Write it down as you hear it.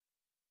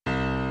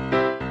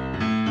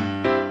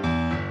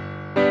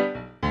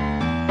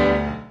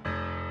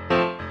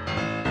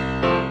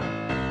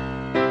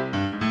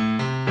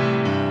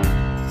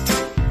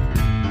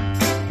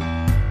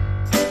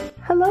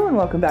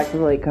welcome back to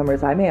the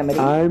Latecomers. I'm Amity.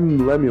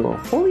 I'm Lemuel.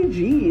 Holy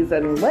jeez,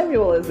 and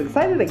Lemuel is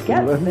excited to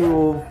get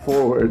Lemuel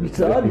forward.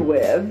 done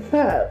with.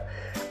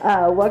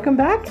 Welcome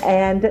back,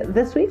 and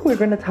this week we're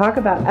going to talk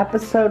about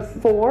episode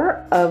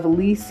 4 of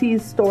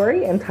Lisey's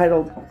story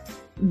entitled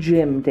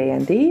Jim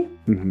Dandy.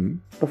 Mm-hmm.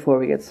 Before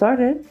we get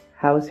started,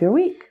 how was your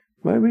week?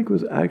 My week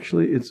was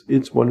actually,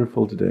 it's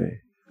wonderful today.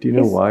 Do you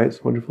know why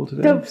it's wonderful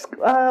today?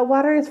 The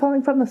water is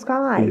falling from the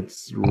sky.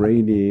 It's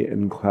rainy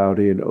and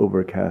cloudy and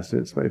overcast,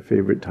 and it's my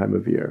favorite time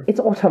of year. It's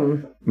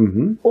autumn.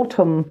 Mm-hmm.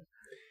 Autumn.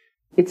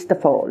 It's the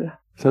fall.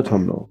 It's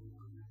autumnal.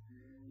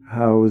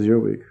 How was your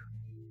week?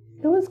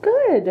 It was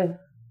good,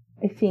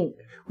 I think.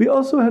 We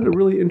also had a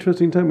really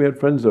interesting time. We had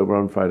friends over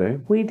on Friday.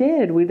 We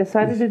did. We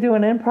decided to do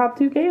an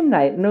impromptu game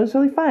night, and it was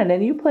really fun.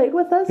 And you played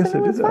with us, Yes,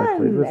 and it was fun. I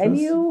played with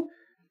us.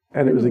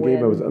 And it was a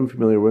game I was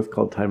unfamiliar with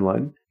called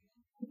Timeline.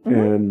 Mm-hmm.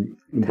 And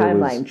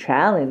Timeline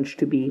challenge,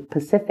 to be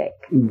Pacific.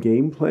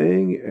 Game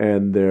playing,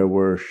 and there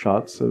were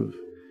shots of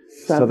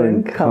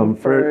Southern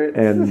Comfort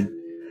and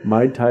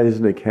Mai Tais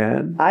in a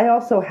can. I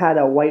also had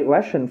a White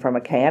Russian from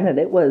a can, and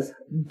it was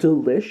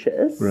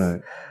delicious.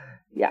 Right.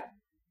 Yeah.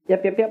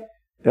 Yep.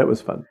 That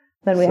was fun.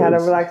 Then we had a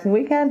relaxing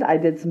weekend. I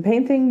did some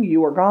painting.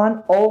 You were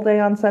gone all day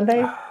on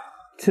Sunday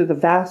to the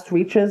vast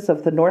reaches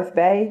of the North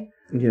Bay.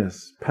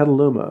 Yes,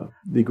 Petaluma,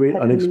 the great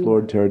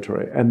unexplored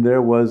territory. And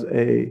there was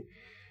a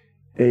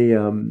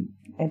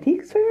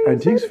Antiques fair?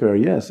 Antiques fair,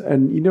 yes.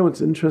 And you know what's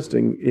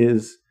interesting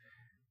is,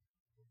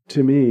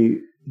 to me,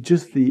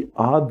 just the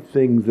odd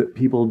things that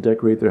people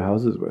decorate their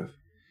houses with.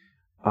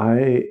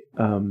 I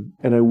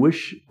don't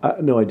wish.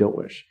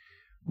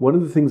 One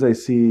of the things I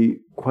see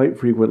quite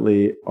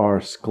frequently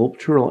are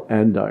sculptural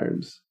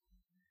andirons,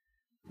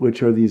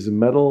 which are these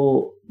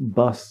metal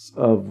busts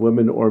of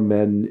women or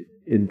men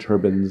in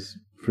turbans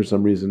for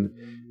some reason,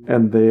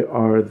 and they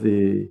are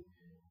the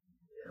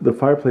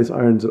fireplace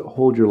irons that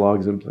hold your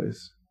logs in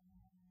place.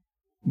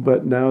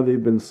 But now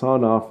they've been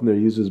sawn off and they're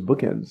used as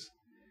bookends.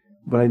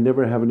 But I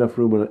never have enough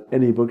room on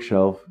any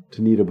bookshelf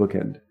to need a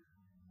bookend.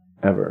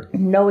 Ever.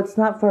 No, it's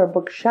not for a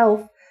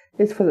bookshelf.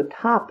 It's for the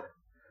top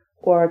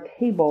or a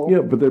table. Yeah,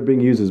 but they're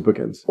being used as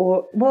bookends.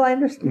 I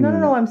understand.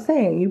 No. I'm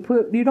saying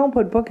you don't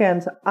put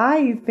bookends.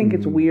 I think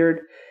it's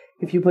weird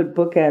if you put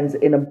bookends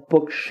in a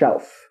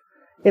bookshelf.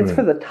 It's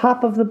for the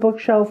top of the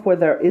bookshelf where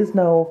there is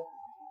no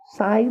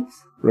sides.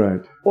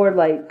 Right. Or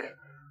like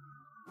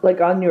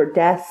on your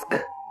desk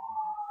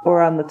or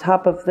on the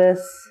top of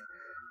this.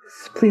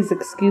 Please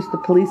excuse the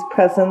police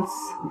presence.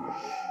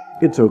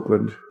 It's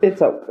Oakland.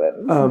 It's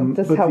Oakland.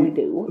 That's how we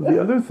do. The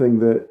other thing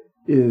that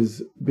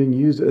is being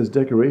used as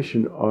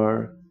decoration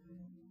are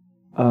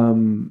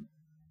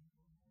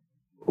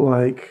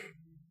like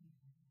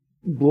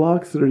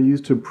blocks that are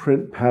used to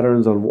print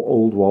patterns on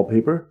old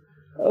wallpaper.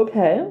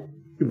 Okay.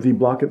 The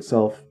block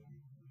itself.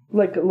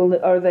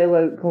 Are they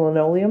like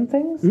linoleum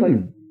things?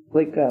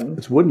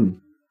 It's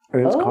wooden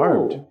and it's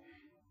carved,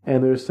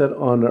 and they're set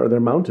on, or they're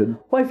mounted.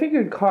 Well, I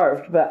figured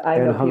carved, but I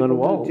know hung on people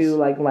walls. who do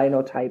like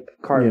linotype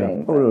carving.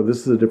 Yeah. Oh no,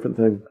 this is a different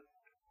thing.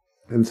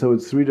 And so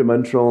it's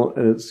 3-dimensional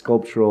and it's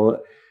sculptural,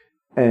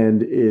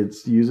 and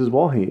it's used as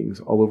wall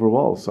hangings all over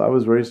walls. So I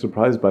was very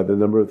surprised by the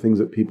number of things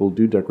that people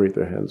do decorate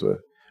their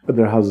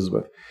houses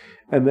with.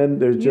 And then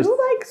there's just... You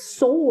like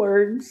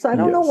swords. I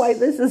don't know why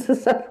this is a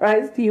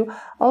surprise to you.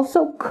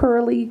 Also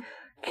curly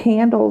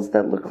candles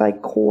that look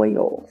like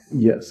coils.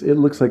 Yes, it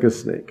looks like a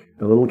snake,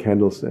 a little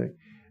candle snake.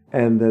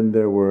 And then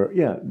there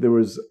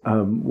was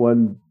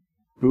one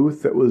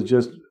booth that was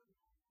just...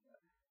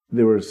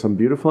 There were some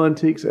beautiful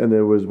antiques, and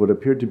there was what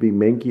appeared to be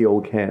manky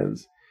old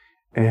cans.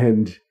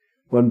 And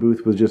one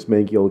booth was just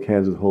manky old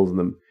cans with holes in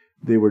them.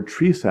 They were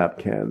tree sap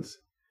cans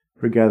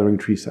for gathering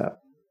tree sap.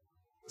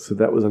 So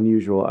that was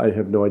unusual. I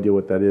have no idea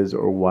what that is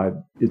or why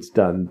it's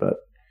done, but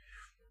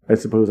I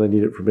suppose I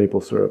need it for maple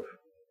syrup.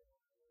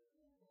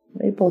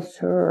 Maple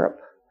syrup.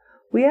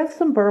 We have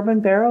some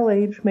bourbon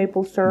barrel-aged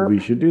maple syrup. We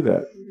should do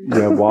that.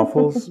 You have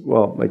waffles?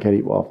 Well, I can't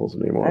eat waffles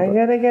anymore. I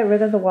gotta get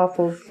rid of the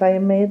waffles. I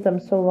made them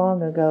so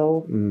long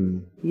ago.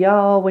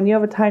 Y'all, when you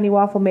have a tiny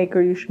waffle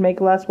maker, you should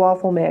make less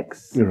waffle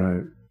mix. You're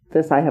right.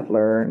 This I have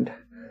learned.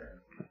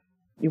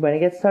 You want to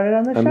get started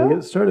on the show? I'm going to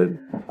get started.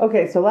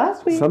 Okay, so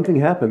last week... Something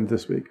happened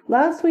this week.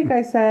 Last week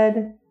I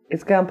said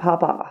it's going to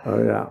pop off.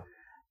 Oh, yeah.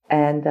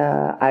 And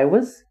I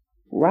was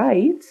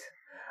right.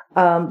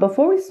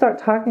 Before we start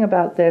talking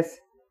about this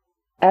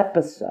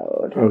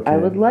episode, I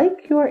would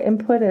like your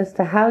input as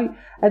to how...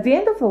 At the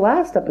end of the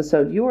last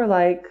episode, you were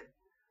like,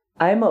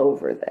 I'm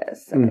over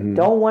this. And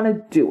I don't want to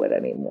do it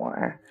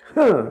anymore.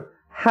 Huh.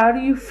 How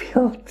do you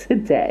feel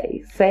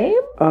today?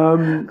 Same?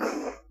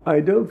 I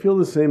don't feel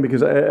the same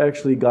because I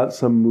actually got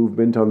some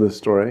movement on this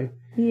story.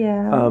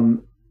 Yeah.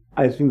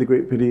 I think the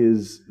great pity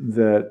is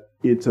that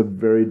it's a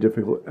very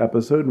difficult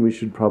episode, and we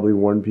should probably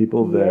warn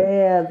people that...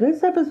 Yeah,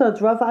 this episode's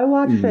rough. I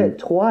watched it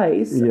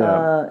twice, and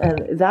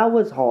that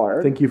was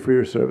hard. Thank you for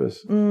your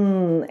service.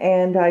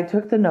 And I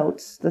took the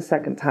notes the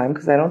second time,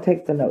 because I don't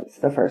take the notes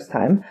the first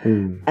time.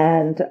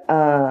 And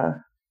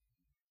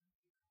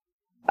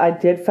I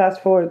did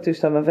fast forward through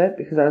some of it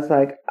because I was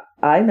like,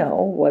 I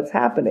know what's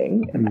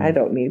happening and I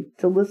don't need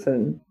to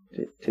listen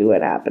to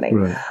it happening.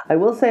 Right. I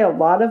will say a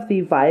lot of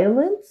the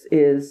violence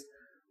is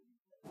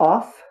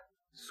off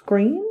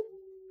screen,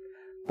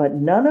 but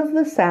none of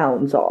the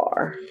sounds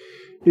are.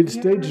 It's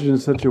staged in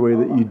such a way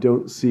that you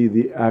don't see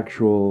the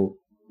actual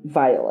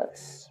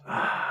violence.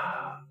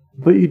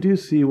 But you do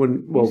see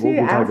when, well, you see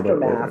we'll talk about it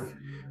later.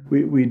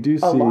 We do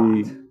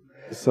see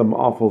some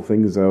awful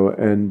things though,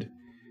 and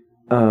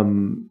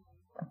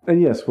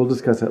yes, we'll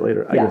discuss that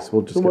later. I guess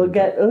we'll just you want to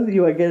get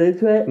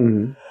into it?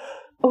 Mm-hmm.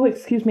 Oh,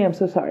 excuse me, I'm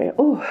so sorry.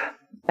 Oh,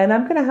 and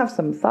I'm going to have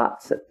some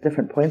thoughts at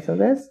different points of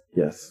this.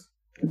 Yes.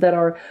 That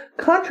are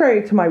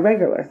contrary to my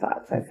regular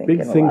thoughts, I think.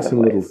 Big things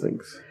and little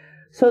things.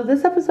 So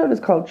this episode is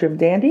called Jim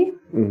Dandy.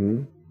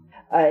 Mm-hmm.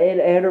 It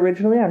aired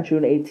originally on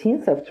June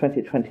 18th of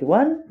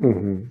 2021.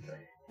 Mm-hmm.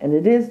 And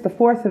it is the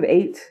fourth of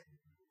 8.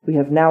 We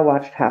have now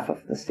watched half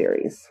of the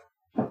series.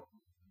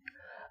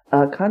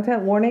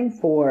 Content warning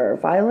for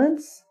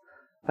violence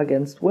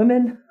against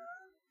women.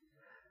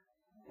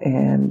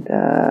 And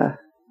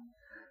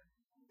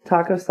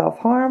talk of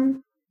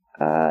self-harm.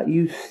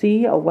 You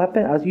see a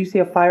weapon. You see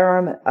a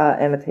firearm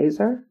and a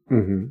taser.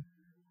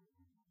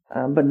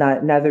 Mm-hmm. But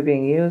neither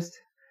being used.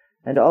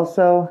 And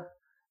also,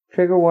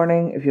 trigger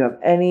warning if you have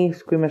any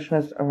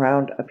squeamishness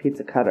around a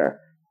pizza cutter.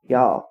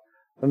 Y'all,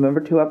 remember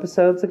 2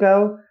 episodes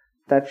ago?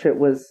 That shit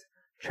was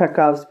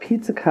Chekhov's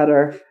pizza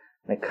cutter,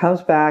 and it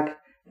comes back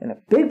in a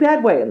big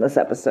bad way in this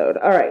episode.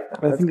 All right.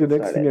 I think the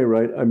next thing I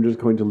write, I'm just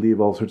going to leave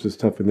all sorts of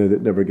stuff in there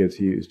that never gets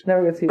used.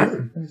 Never gets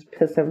used. Just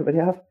piss everybody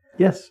off?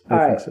 Yes,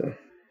 I think so.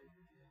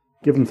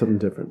 Give them something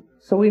different.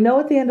 So we know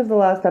at the end of the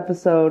last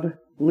episode,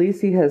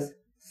 Lisey has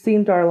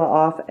seen Darla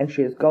off, and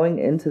she is going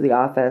into the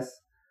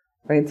office,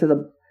 or into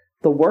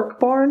the work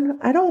barn.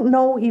 I don't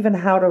know even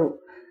how to...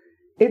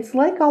 It's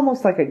like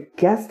almost like a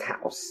guest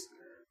house.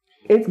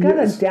 It's got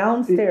a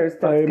downstairs.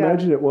 I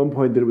imagine at one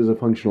point that it was a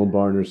functional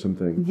barn or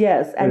something.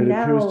 Yes, and it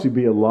appears to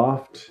be a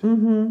loft.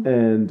 Mm-hmm.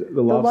 And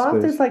the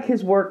loft is like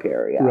his work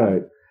area,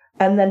 right?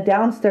 And then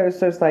downstairs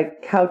there's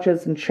like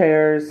couches and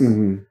chairs.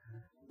 Mm-hmm.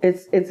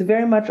 It's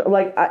very much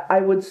like I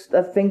would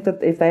think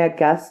that if they had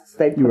guests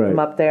they'd put them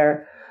up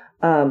there,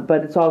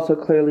 but it's also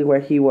clearly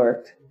where he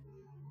worked.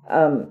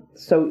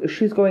 So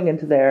she's going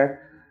into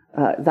there.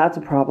 That's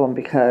a problem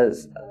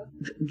because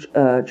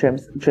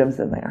Jim's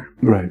in there.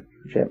 Right.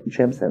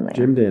 Jim's in there.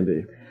 Jim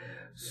Dandy.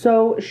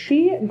 So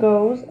she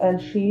goes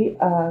and she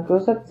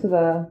goes up to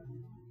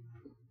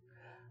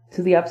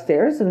the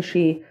upstairs and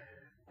she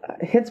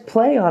hits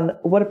play on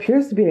what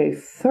appears to be a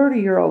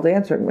 30-year-old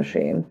answering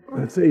machine.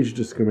 That's age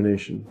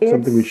discrimination.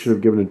 Something we should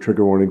have given a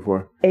trigger warning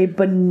for. A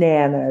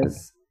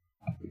bananas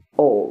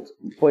old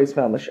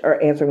voicemail machine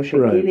or answering machine.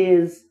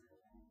 Right.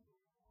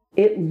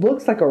 It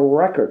looks like a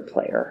record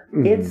player.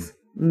 Mm-hmm. It's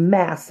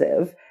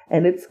massive.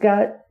 And it's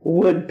got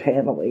wood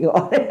paneling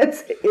on it.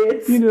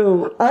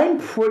 I'm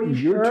pretty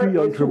sure you're too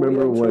young to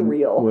remember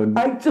when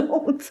I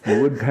don't.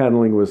 Wood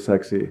paneling was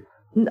sexy.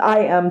 I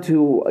am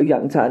too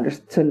young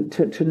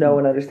to know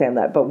and understand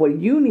that. But what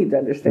you need to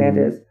understand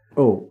is...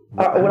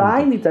 what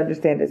I need to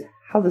understand is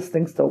how this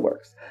thing still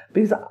works.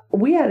 Because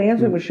we had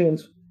answering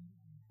machines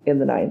in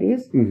the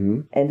 90s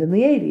and in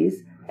the 80s,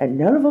 and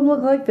none of them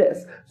look like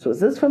this. So is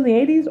this from the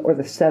 80s or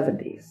the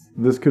 70s?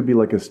 This could be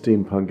like a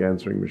steampunk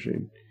answering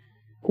machine.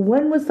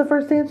 When was the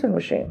first answering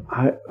machine?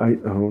 No.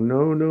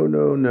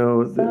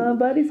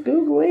 Somebody's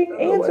Googling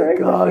answering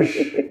machine. Oh my gosh.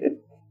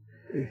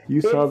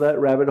 You saw that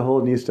rabbit hole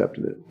and you stepped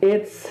in it.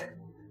 It's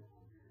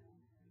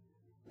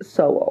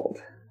so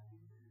old.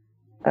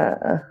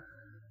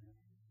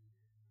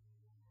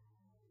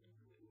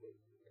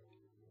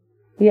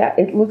 Yeah,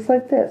 it looks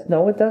like this.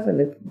 No, it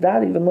doesn't.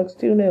 That even looks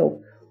too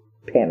new.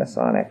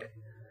 Panasonic.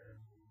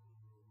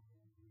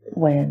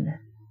 When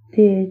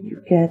did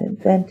you get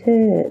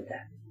invented?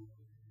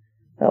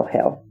 Oh,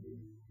 hell.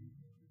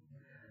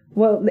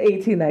 Well,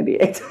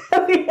 1898.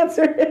 The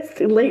answer is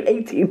the late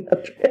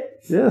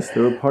 1800s. Yes,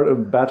 they were part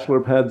of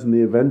Bachelor Pads and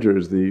the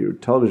Avengers, the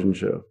television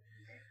show.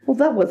 Well,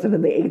 that wasn't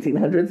in the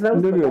 1800s. That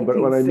was no, but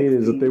what I mean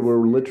is that they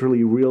were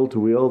literally reel to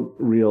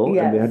reel,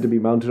 and they had to be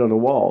mounted on a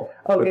wall.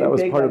 Okay, but that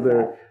was part of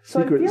their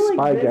secret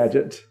spy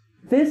gadget.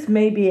 This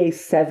may be a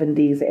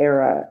 70s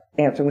era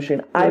answering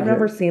machine. I've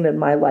never seen in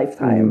my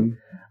lifetime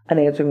an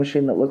answering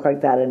machine that looked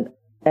like that.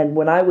 And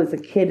when I was a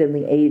kid in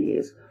the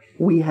 80s,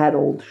 we had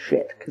old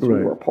shit because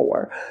we were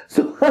poor.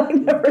 So I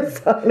never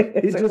saw an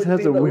It just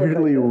has a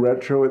weirdly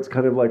retro. It's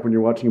kind of like when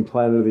you're watching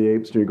Planet of the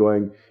Apes and you're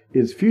going,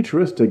 it's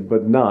futuristic,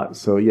 but not.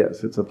 So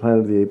yes, it's a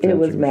Planet of the Apes. It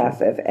was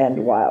massive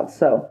and wild.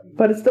 So,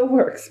 but it still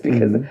works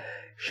because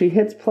she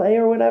hits play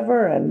or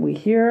whatever, and we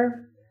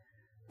hear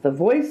the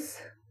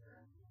voice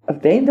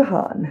of Dane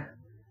DeHaan,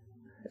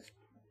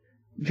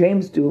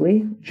 James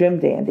Dooley, Jim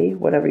Dandy,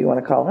 whatever you want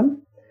to call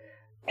him,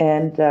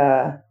 and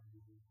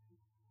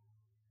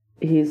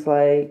he's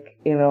like,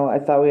 I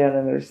thought we had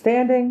an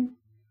understanding,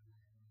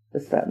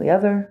 this, that, and the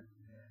other,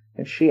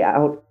 and she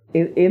out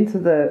into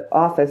the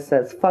office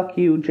says, "Fuck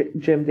you,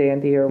 Jim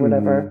Dandy," or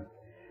whatever,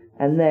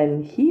 and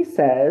then he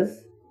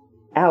says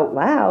out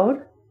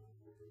loud,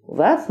 Well,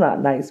 that's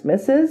not nice,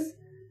 missus.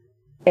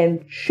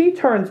 And she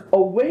turns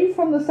away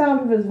from the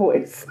sound of his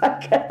voice, I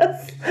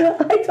guess.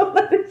 I don't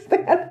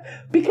understand.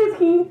 Because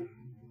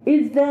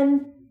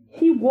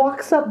he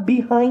walks up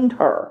behind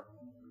her.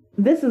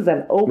 This is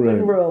an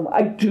open room.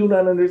 I do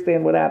not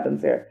understand what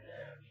happens here.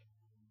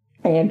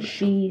 And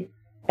he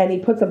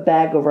puts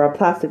a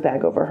plastic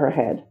bag over her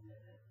head.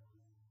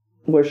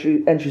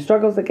 She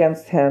struggles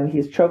against him.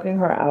 He's choking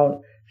her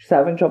out. She's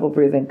having trouble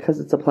breathing because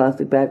it's a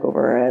plastic bag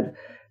over her head.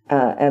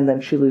 And then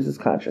she loses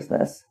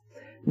consciousness.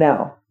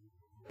 Now,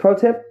 pro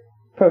tip.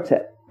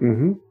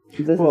 Mm-hmm.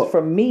 This is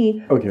from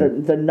me,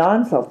 the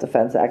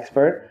non-self-defense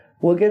expert.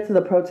 We'll get to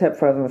the pro tip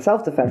from the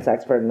self-defense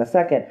expert in a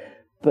second,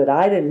 but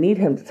I didn't need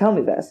him to tell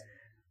me this.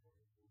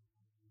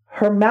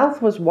 Her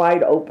mouth was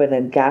wide open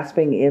and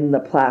gasping in the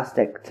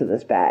plastic to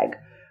this bag.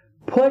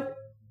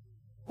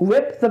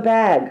 Rip the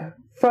bag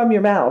from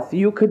your mouth.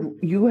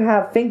 You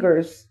have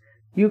fingers.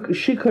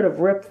 She could have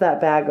ripped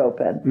that bag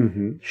open.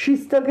 Mm-hmm.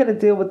 She's still going to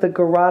deal with the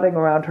garroting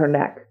around her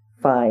neck.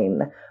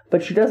 Fine.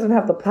 But she doesn't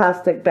have the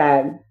plastic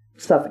bag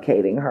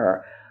suffocating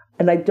her.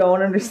 And I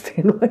don't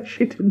understand why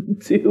she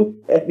didn't do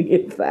any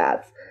of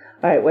that.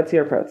 All right, what's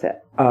your pro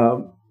tip?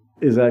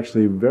 Is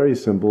actually very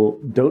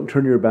simple. Don't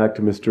turn your back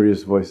to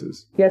mysterious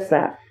voices. Yes,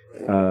 that.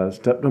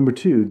 Step number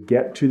 2,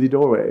 get to the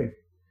doorway.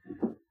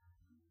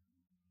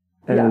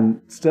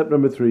 And step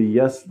number 3,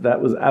 yes,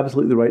 that was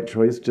absolutely the right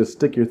choice. Just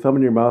stick your thumb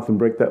in your mouth and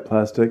break that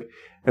plastic.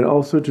 And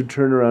also to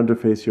turn around to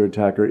face your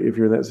attacker if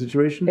you're in that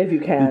situation. If you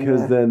can.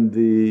 Because then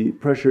the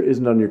pressure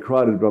isn't on your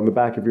carotid, but on the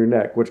back of your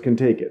neck, which can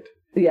take it.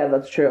 Yeah,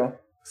 that's true.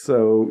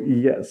 So,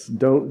 yes,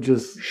 don't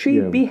just... She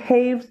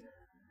behaves...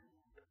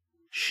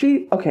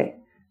 Okay.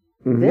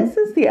 Mm-hmm. This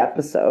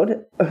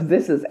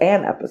is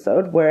an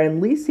episode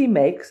wherein Lisey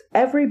makes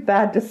every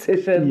bad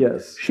decision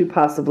she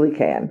possibly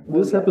can.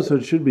 This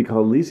episode should be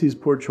called Lisey's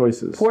Poor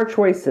Choices. Poor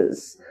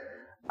Choices.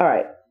 All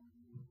right.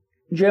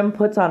 Jim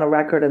puts on a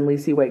record and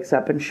Lisey wakes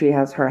up and she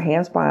has her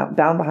hands bound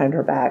behind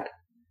her back.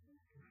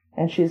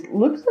 And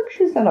looks like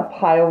she's in a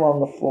pile on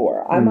the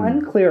floor. I'm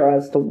unclear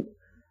as to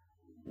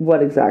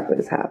what exactly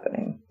is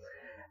happening.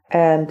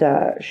 And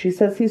she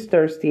says he's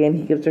thirsty and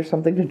he gives her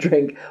something to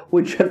drink,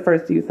 which at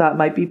first you thought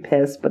might be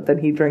piss, but then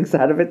he drinks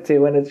out of it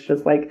too, and it's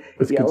just like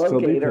yellow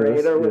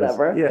Gatorade or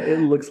whatever. Yeah, it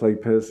looks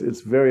like piss.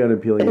 It's very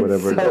unappealing,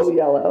 whatever it is. It's so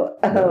yellow.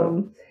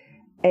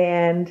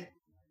 And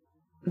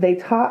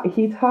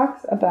he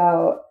talks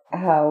about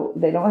how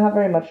they don't have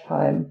very much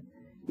time,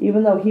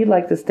 even though he'd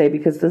like to stay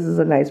because this is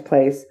a nice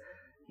place.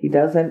 He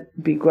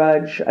doesn't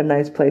begrudge a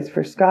nice place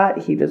for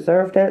Scott. He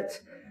deserved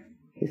it.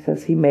 He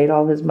says he made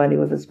all his money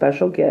with a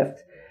special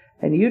gift.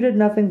 And you did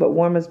nothing but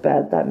warm his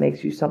bed. That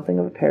makes you something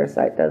of a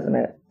parasite, doesn't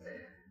it?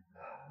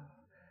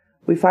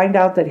 We find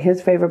out that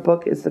his favorite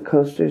book is The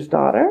Coaster's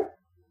Daughter.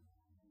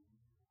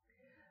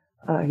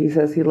 He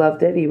says he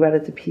loved it. He read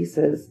it to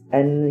pieces.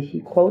 And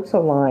he quotes a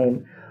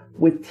line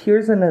with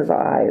tears in his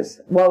eyes.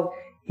 Well,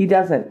 he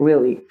doesn't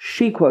really.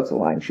 She quotes a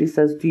line. She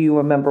says, "Do you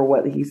remember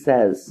what he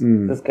says?"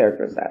 This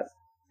character says.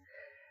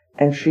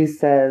 And she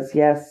says,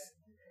 yes.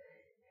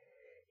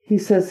 He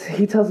says,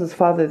 he tells his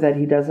father that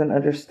he doesn't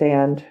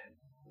understand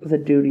the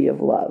duty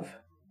of love.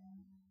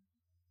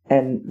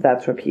 And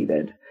that's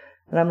repeated.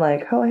 And I'm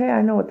like, oh, hey,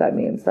 I know what that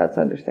means. That's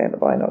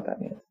understandable. I know what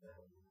that means.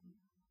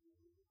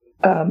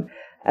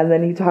 And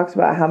then he talks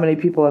about how many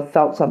people have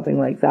felt something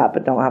like that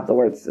but don't have the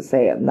words to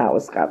say it. And that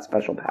was Scott's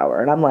special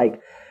power. And I'm like,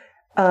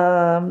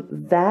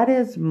 that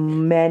is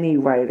many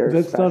writers'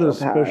 That's not a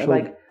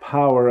special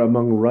power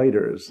among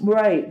writers.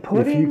 Right.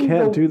 If you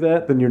can't do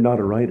that, then you're not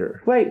a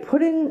writer. Right.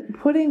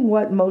 Putting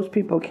what most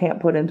people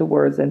can't put into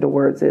words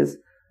is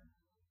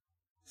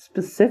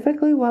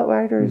specifically what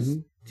writers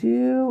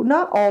do.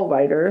 Not all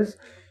writers.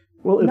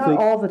 Well, not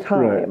all the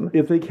time. Right.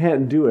 If they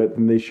can't do it,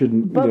 then they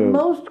shouldn't. But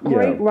most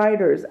great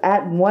writers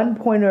at one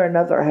point or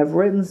another have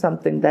written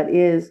something that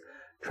is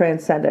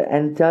transcendent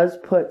and does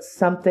put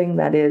something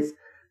that is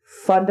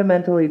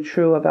fundamentally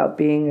true about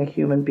being a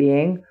human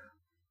being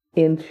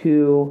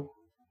into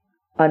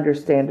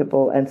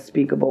understandable and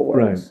speakable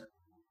words.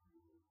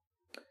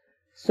 Right.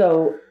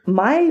 So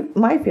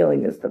my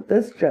feeling is that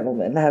this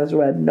gentleman has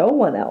read no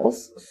one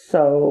else.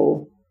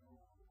 So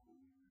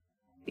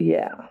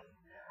yeah.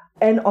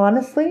 And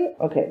honestly,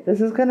 okay,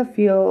 this is going to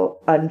feel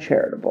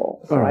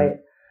uncharitable. So right.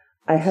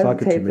 I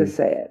hesitate to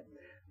say it.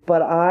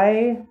 But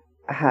I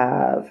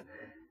have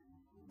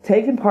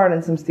taken part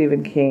in some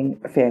Stephen King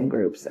fan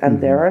groups.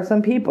 And there are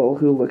some people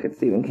who look at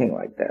Stephen King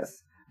like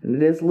this. And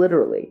it is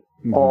literally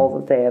all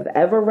that they have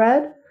ever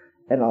read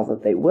and all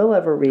that they will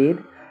ever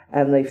read.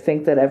 And they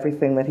think that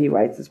everything that he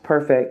writes is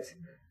perfect,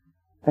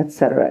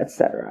 etc.,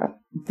 etc.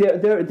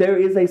 There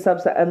is a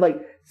subset. And like,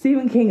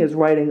 Stephen King is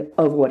writing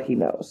of what he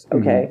knows,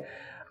 okay?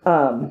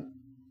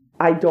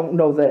 I don't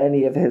know that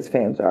any of his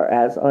fans are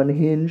as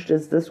unhinged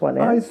as this one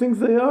is. I think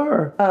they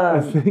are. I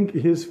think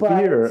his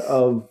fear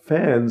of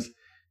fans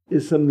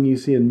is something you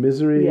see in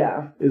Misery.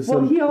 Yeah.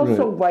 He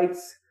also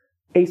writes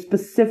a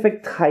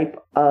specific type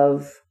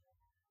of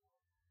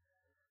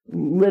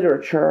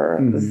literature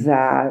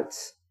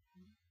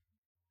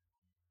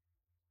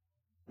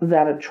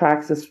that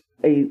attracts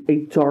a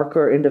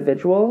darker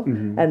individual.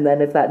 Mm-hmm. And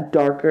then if that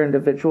darker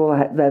individual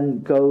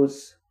then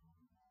goes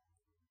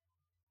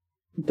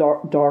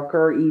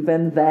darker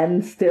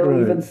even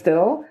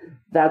still,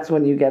 that's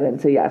when you get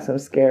into, some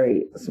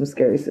scary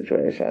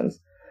situations.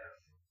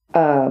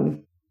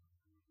 And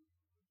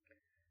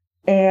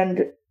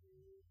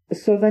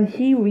so then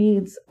he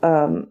reads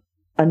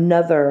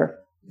another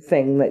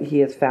thing that he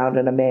has found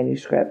in a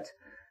manuscript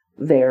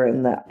there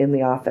in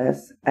the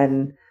office,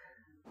 and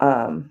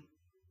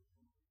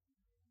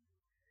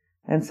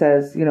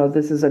says,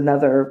 this is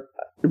another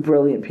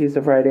brilliant piece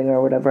of writing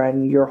or whatever,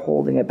 and you're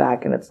holding it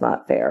back, and it's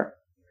not fair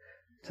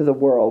to the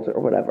world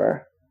or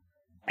whatever.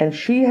 And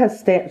she has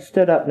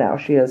stood up now.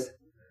 Her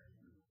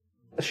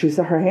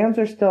hands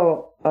are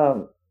still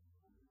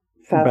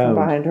fastened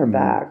behind her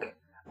back.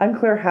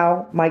 Unclear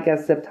how. My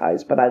guess zip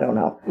ties, but I don't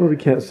know. Well, we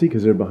can't see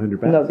because they're behind her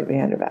back. No, they're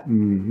behind her back.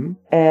 Mm-hmm.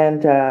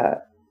 And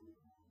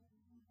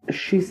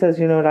she says,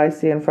 you know what I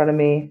see in front of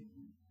me?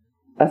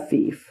 A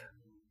thief.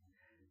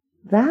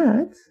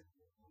 That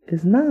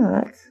is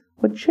not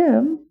what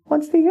Jim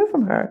wants to hear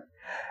from her.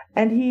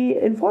 And he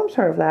informs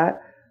her of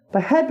that by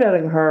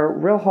headbutting her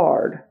real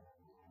hard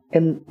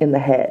in the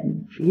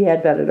head. He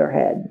headbutted her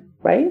head,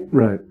 right?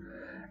 Right.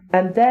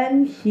 And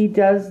then he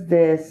does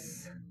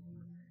this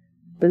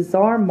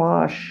bizarre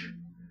mosh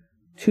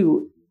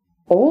to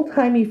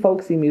old-timey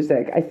folksy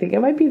music. I think it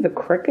might be the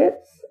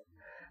Crickets.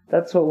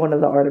 That's what one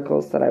of the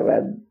articles that I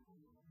read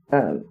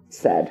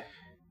said.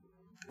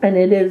 And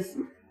it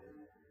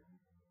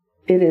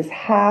is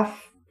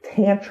half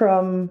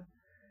tantrum,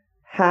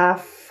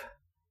 half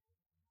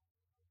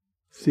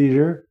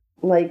seizure.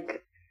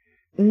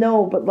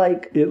 No, but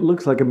it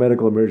looks like a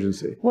medical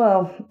emergency.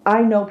 Well,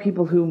 I know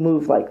people who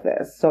move like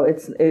this, so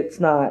it's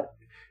not.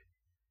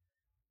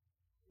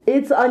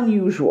 It's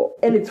unusual,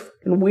 and it's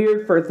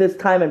weird for this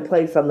time and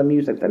place on the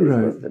music that he's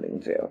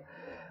listening to.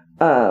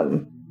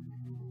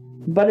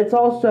 But it's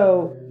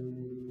also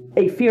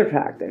a fear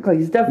tactic.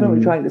 He's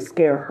definitely trying to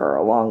scare her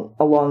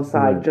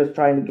alongside just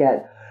trying to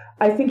get.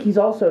 I think he's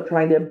also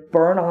trying to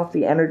burn off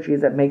the energy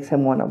that makes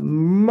him want to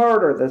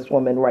murder this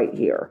woman right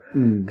here,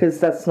 because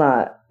that's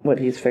not what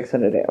he's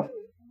fixing to do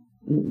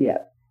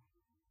yet.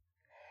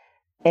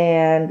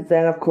 And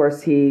then, of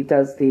course, he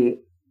does the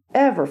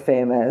ever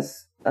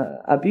famous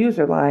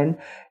abuser line,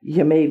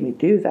 "You made me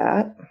do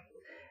that,"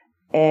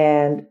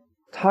 and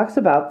talks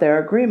about their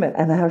agreement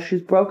and how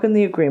she's broken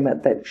the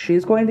agreement, that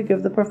she's going to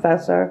give the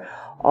professor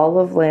all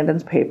of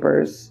Landon's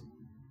papers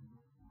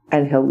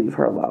and he'll leave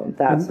her alone.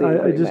 That's the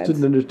agreement. I just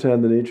didn't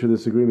understand the nature of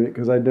this agreement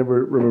because I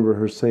never remember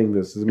her saying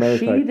this. As a matter of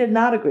fact, she did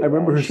not agree. I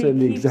remember her saying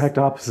the exact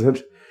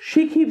opposite.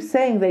 She keeps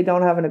saying they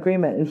don't have an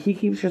agreement, and he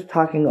keeps just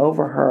talking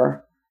over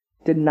her,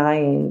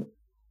 denying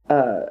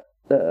the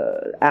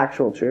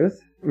actual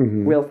truth,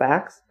 real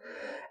facts.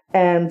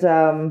 And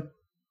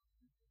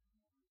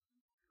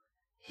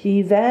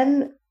he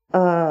then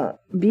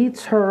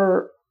beats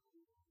her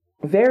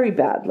very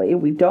badly.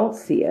 We don't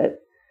see it.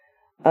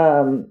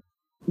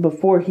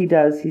 Before he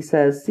does, he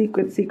says,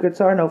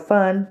 secrets are no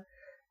fun.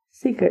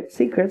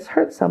 Secrets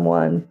hurt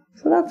someone.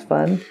 So that's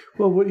fun.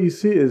 Well, what you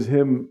see is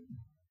him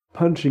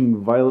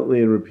punching violently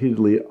and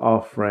repeatedly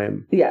off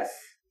frame. Yes.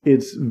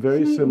 It's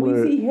very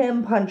similar. We see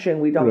him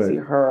punching. We don't see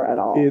her at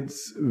all.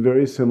 It's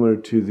very similar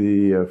to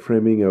the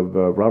framing of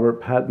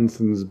Robert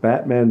Pattinson's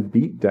Batman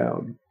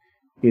beatdown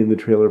in the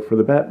trailer for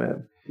the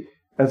Batman.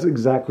 That's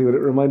exactly what it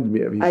reminded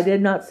me of. I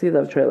did not see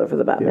the trailer for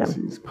the Batman. Yes,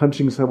 he's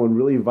punching someone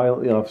really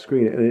violently off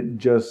screen, and it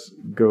just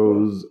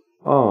goes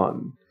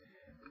on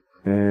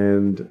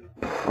and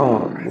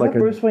on. Like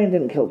Bruce Wayne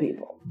didn't kill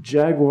people.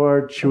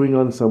 Jaguar chewing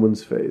on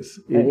someone's face.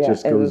 It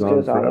just goes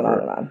on forever. On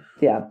and on.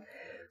 Yeah.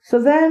 So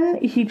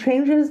then he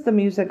changes the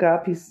music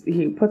up.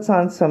 He puts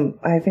on some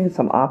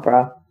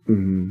opera.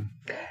 Mm-hmm.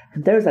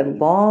 And there's a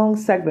long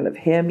segment of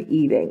him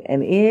eating,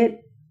 and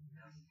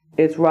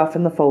it's rough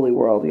in the Foley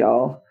world,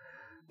 y'all.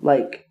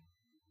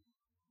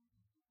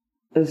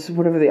 It's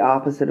whatever the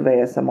opposite of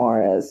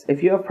ASMR is.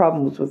 If you have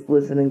problems with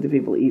listening to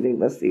people eating,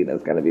 this scene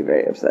is going to be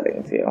very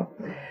upsetting to you.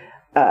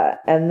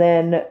 And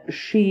then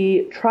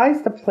she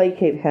tries to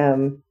placate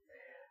him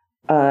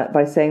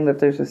by saying that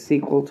there's a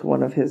sequel to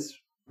one of his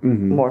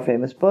more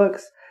famous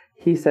books.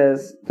 He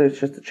says there's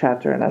just a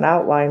chapter and an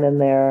outline in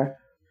there.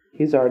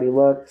 He's already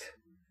looked.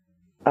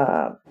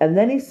 And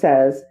then he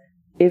says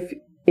if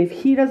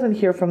he doesn't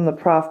hear from the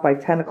prof by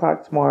 10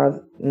 o'clock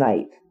tomorrow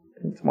night,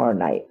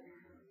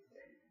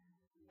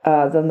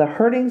 then the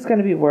hurting's going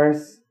to be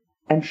worse.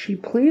 And she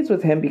pleads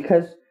with him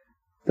because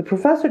the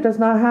professor does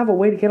not have a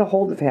way to get a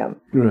hold of him.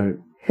 Right.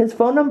 His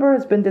phone number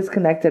has been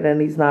disconnected,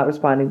 and he's not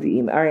responding to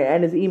email.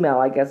 And his email,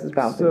 I guess, is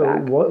bouncing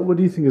back. So what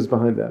do you think is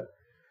behind that?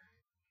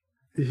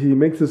 He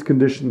makes this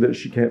condition that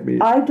she can't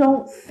meet. I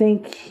don't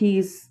think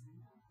he's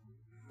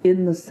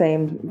in the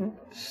same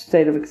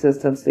state of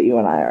existence that you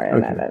and I are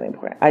in at any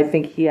point. I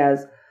think he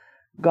has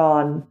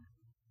gone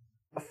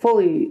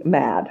fully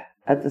mad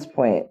at this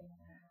point.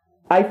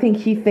 I think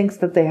he thinks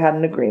that they had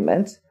an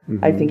agreement.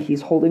 Mm-hmm. I think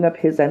he's holding up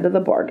his end of the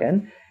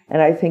bargain.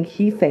 And I think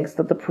he thinks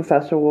that the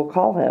professor will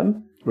call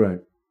him. Right.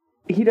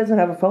 he doesn't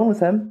have a phone with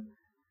him.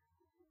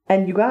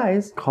 And you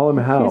guys, call him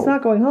how? He's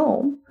not going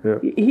home. Yeah.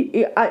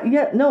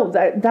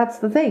 That's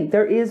the thing.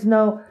 There is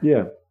no.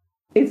 Yeah.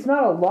 It's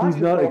not a logical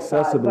He's not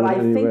accessible thought, but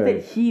in any way. I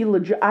think that he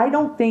legit. I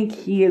don't think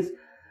he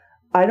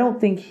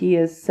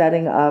is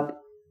setting up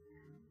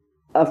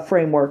a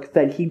framework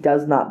that he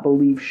does not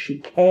believe she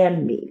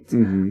can meet.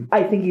 Mm-hmm.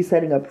 I think he's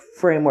setting up a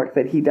framework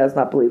that he does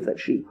not believe that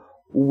she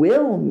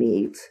will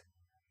meet,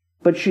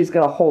 but she's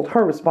going to hold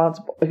her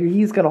responsible.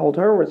 He's going to hold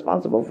her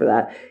responsible for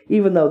that,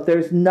 even though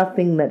there's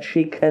nothing that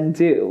she can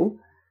do.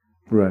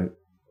 Right.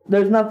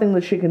 There's nothing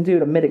that she can do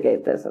to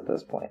mitigate this at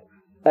this point.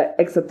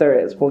 Except there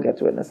is. We'll get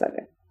to it in a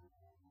second.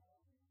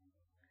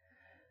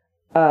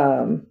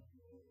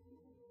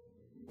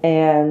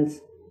 And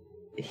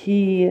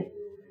he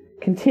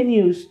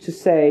continues to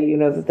say, you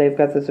know, that they've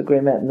got this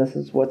agreement and this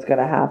is what's going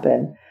to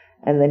happen.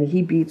 And then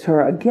he beats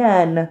her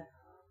again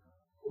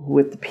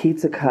with the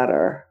pizza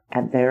cutter.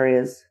 And there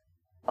is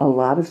a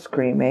lot of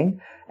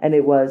screaming. And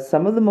it was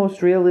some of the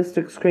most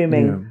realistic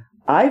screaming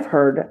I've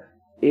heard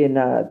in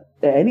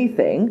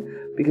anything.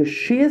 Because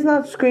she is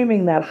not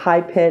screaming that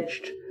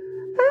high-pitched,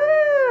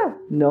 ah!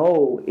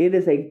 No, it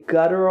is a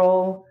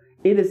guttural...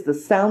 It is the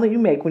sound that you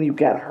make when you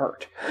get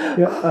hurt.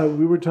 Yeah,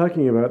 we were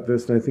talking about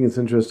this, and I think it's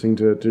interesting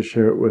to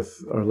share it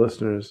with our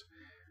listeners.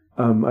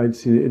 I'd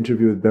seen an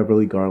interview with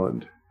Beverly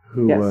Garland,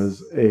 who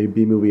was a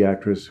B-movie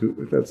actress.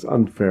 That's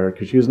unfair,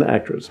 because she was an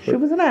actress. She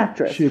was an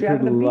actress. She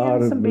appeared in a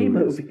lot of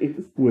movies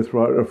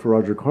for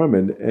Roger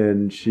Corman,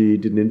 and she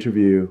did an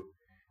interview,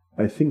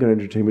 I think on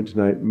Entertainment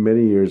Tonight,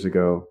 many years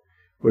ago,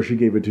 where she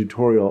gave a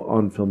tutorial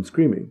on film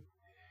screaming.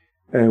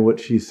 And what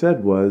she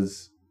said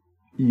was,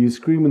 you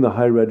scream in the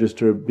high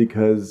register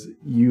because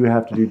you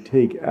have to do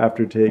take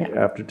after take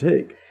after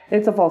take.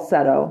 It's a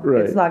falsetto.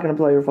 Right. It's not going to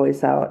blow your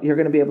voice out. You're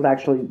going to be able to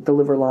actually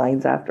deliver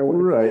lines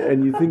afterwards. Right.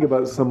 And you think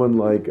about someone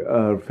like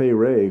Fay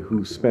Wray,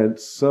 who spent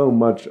so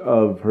much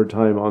of her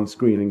time on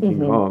screen in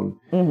King Kong.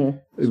 Mm-hmm.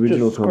 The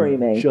original just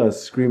screaming.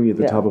 Just screaming at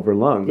the top of her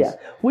lungs. Yeah.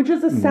 Which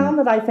is a sound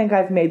that I think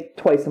I've made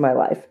twice in my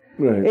life.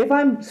 Right. If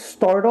I'm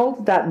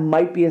startled, that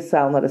might be a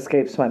sound that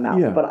escapes my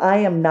mouth. Yeah. But I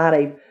am not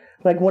a...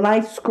 Like, when I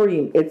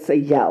scream, it's a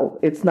yell.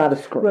 It's not a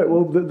scream. Right,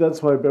 well,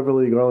 that's why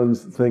Beverly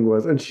Garland's thing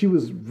was. And she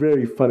was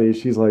very funny.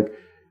 She's like,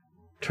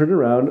 turn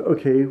around.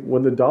 Okay,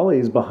 when the dolly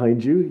is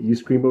behind you, you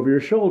scream over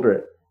your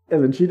shoulder.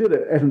 And then she did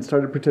it and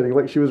started pretending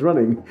like she was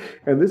running.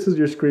 And this is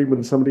your scream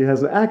when somebody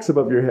has an axe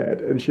above your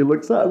head. And she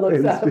looks up.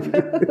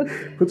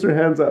 Puts her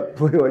hands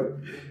up.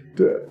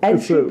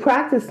 And she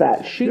practiced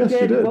that. She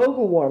did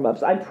vocal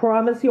warm-ups. I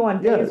promise you,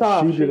 on days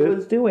off, she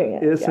was doing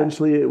it.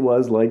 Essentially, it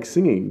was like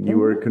singing. You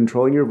were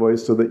controlling your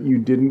voice so that you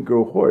didn't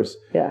go hoarse.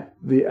 Yeah.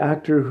 The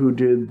actor who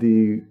did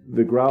the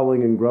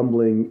growling and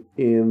grumbling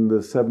in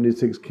the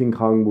 76 King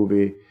Kong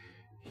movie,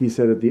 he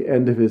said at the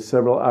end of his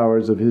several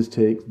hours of his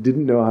takes,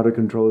 didn't know how to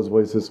control his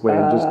voice this way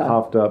and just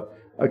coughed up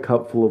a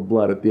cup full of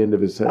blood at the end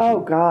of his session. Oh,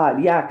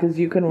 God, yeah, because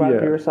you can run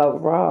yourself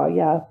raw,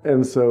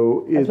 And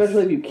so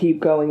especially if you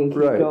keep going and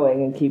keep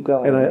going and keep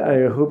going. And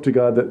I hope to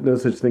God that no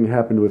such thing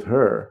happened with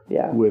her.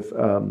 Yeah. With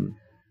Julianne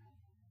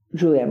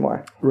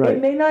Moore. Right.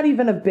 It may not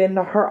even have been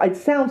her. It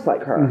sounds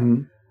like her.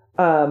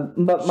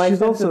 Mm-hmm. But my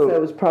sense is that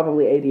it was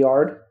probably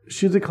ADR'd.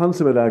 She's a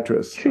consummate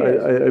actress. She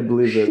is. I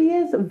believe that. She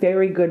is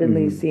very good in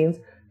these scenes.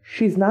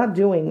 She's not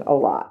doing a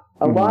lot.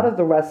 A lot of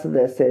the rest of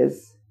this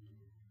is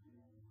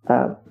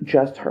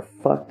just her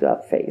fucked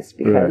up face,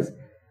 because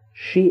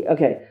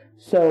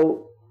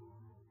so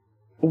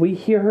we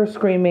hear her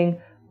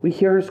screaming in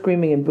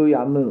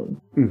Booyah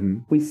Moon. Mm-hmm.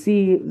 We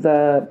see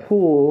the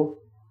pool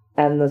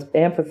and the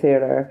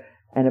amphitheater,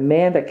 and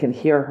Amanda can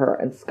hear her,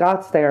 and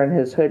Scott's there in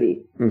his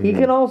hoodie. Mm-hmm. He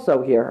can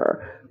also hear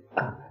her.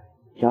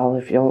 Y'all,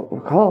 if you'll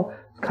recall,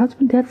 Scott's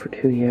been dead for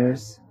 2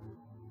 years.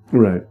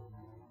 Right.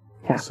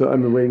 Yeah. So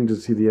I'm waiting to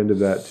see the end of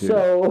that too.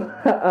 So,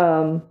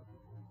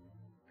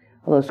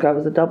 although Scott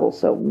was a double,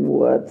 so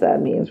what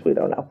that means, we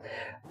don't know.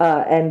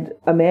 And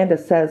Amanda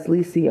says,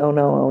 Lisey, oh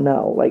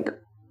no. Like,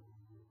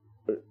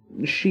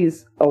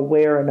 she's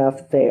aware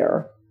enough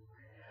there.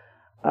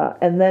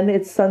 And then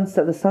it's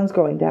sunset, the sun's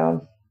going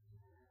down.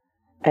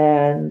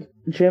 And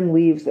Jim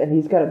leaves, and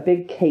he's got a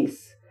big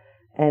case.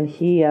 And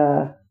he,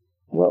 and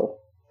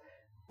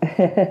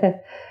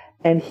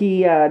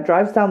he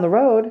drives down the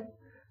road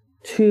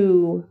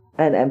to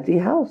an empty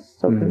house.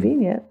 So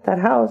convenient. That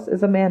house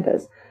is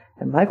Amanda's.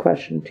 And my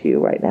question to you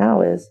right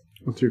now is...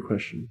 What's your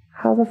question?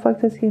 How the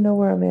fuck does he know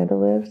where Amanda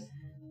lives?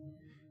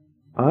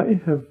 I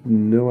have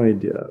no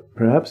idea.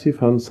 Perhaps he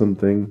found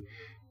something...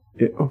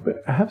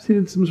 perhaps he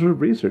did some sort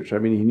of research. I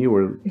mean, he knew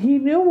where... He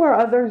knew where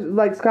others,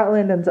 like Scott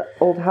Landon's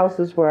old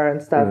houses were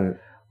and stuff. Right.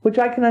 Which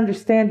I can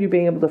understand you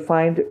being able to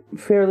find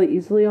fairly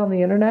easily on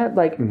the internet.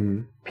 Like,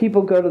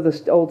 people go to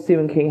the old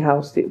Stephen King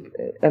house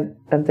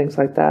and things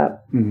like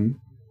that. Mm-hmm.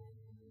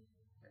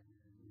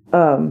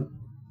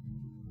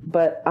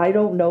 But I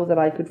don't know that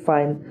I could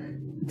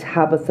find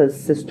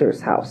Tabitha's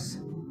sister's house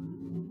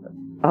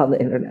on the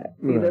internet.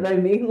 You know what I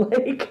mean?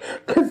 Like,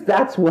 because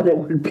that's what it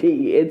would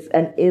be. It's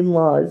an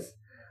in-law's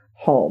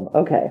home.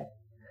 Okay.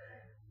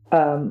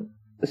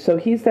 So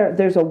he's there.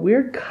 There's a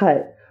weird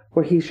cut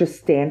where he's just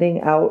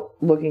standing out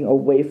looking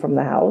away from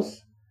the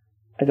house.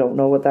 I don't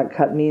know what that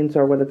cut means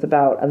or what it's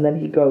about. And then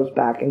he goes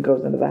back and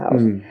goes into the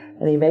house.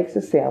 And he makes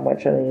a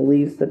sandwich and he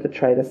leaves the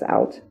detritus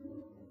out.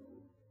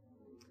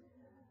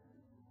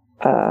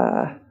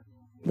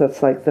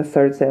 That's like the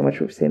third sandwich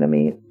we've seen him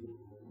eat.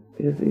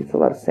 He eats a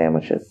lot of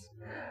sandwiches.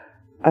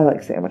 I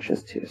like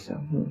sandwiches too, so...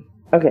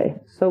 Okay,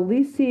 so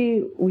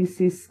Lisey, we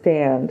see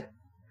stand,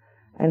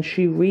 and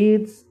she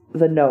reads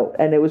the note,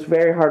 and it was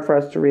very hard for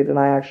us to read, and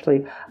I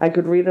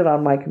could read it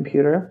on my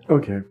computer.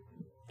 Okay.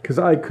 Because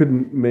I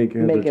couldn't make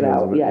it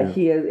out. Yeah,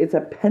 it's a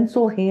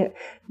pencil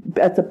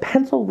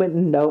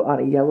written note on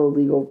a yellow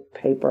legal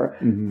paper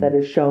that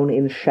is shown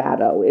in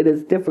shadow. It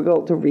is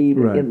difficult to read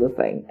in the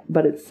thing,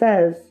 but it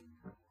says,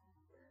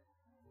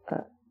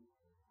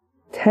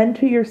 "Tend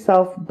to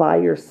yourself by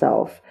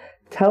yourself.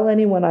 Tell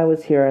anyone I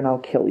was here and I'll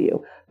kill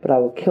you. But I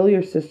will kill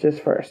your sisters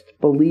first.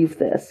 Believe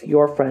this,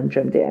 your friend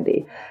Jim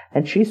Dandy."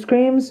 And she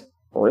screams,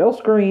 real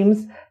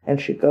screams,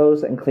 and she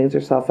goes and cleans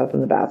herself up in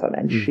the bathroom,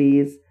 and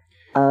she's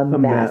a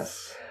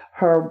mess.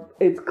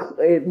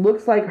 It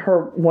looks like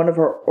one of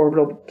her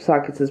orbital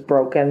sockets is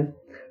broken.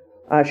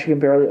 She can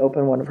barely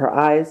open one of her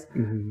eyes.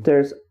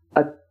 There's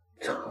a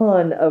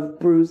ton of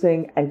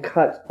bruising and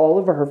cuts all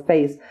over her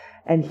face,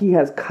 and he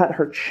has cut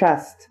her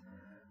chest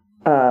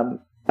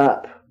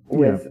up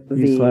with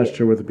he slashed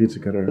her with a pizza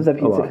cutter. The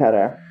pizza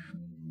cutter.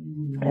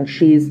 And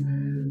she's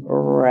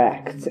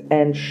wrecked.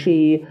 And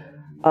she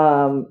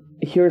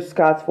hears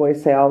Scott's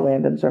voice say all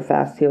Landons are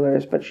fast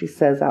healers, but she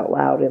says out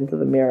loud into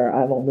the mirror,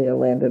 "I'm only a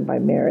Landon by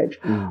marriage."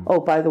 Oh,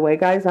 by the way,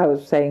 guys, I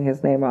was saying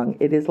his name wrong.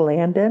 It is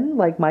Landon,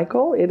 like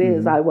Michael. It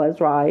is. I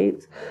was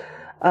right.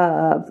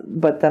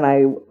 But then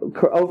I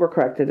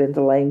overcorrected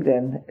into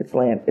Langdon. It's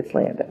Landon.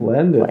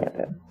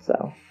 Landon.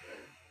 So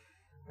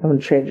I'm going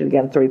to change it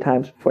again 3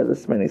 times before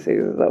this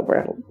miniseries is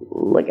over.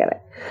 Look at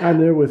it. I'm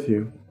there with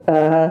you.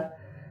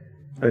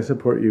 I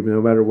support you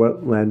no matter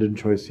what Landon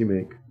choice you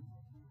make.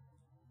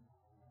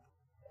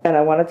 And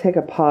I want to take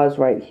a pause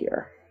right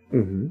here.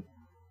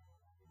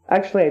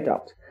 Actually, I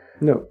don't.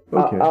 No,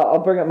 okay.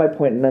 I'll bring up my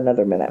point in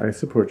another minute. I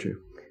support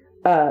you.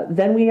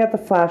 Then we get the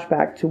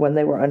flashback to when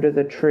they were under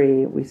the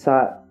tree. We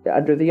saw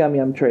under the Yum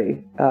Yum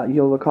tree.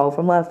 You'll recall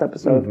from last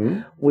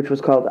episode, which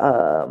was called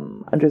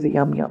Under the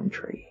Yum Yum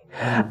Tree.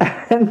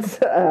 And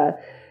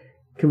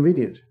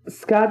convenient.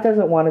 Scott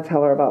doesn't want to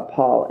tell her about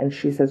Paul, and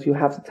she says, "You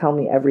have to tell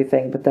me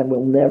everything, but then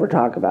we'll never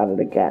talk about it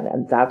again."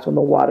 And that's when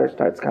the water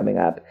starts coming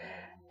up.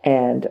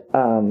 And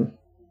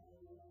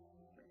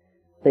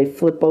they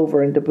flip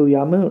over into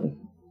Booyah Moon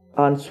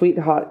on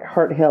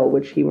Sweetheart Hill,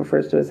 which he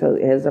refers to as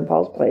his and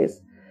Paul's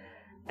place.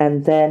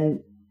 And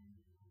then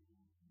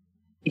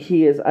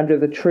he is under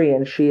the tree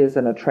and she is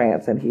in a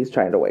trance and he's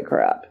trying to wake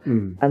her up.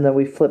 And then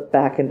we flip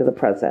back into the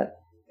present.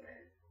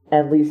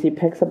 And Lisey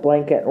picks a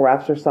blanket and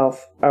wraps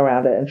herself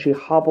around it and she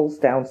hobbles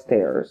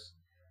downstairs.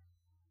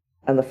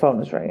 And the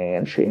phone is ringing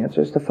and she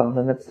answers the phone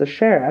and it's the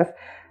sheriff.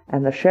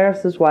 And the sheriff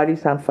says, "Why do you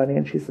sound funny?"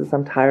 And she says,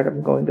 "I'm tired.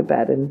 I'm going to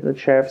bed." And the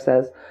sheriff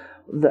says,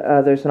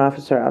 "There's an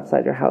officer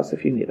outside your house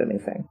if you need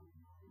anything."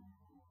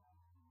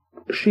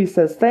 She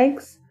says,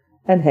 "Thanks,"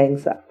 and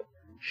hangs up.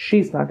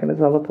 She's not going to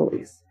tell the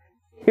police.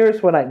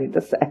 Here's what I need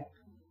to say.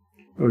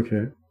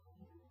 Okay.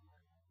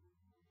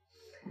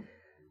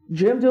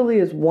 Jim Dooley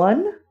is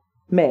one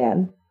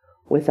man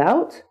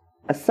without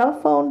a cell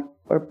phone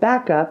or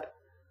backup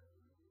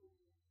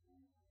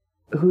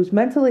who's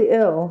mentally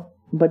ill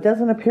but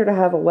doesn't appear to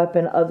have a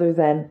weapon other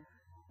than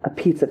a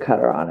pizza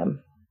cutter on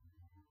him.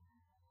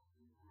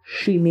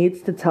 She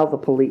needs to tell the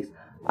police.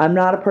 I'm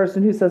not a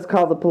person who says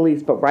call the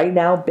police, but right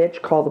now,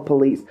 bitch, call the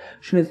police.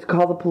 She needs to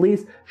call the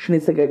police. She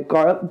needs to get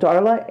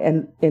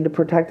Darla into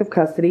protective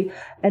custody,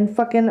 and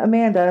fucking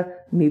Amanda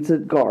needs a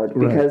guard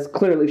because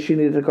clearly she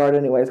needed a guard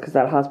anyways because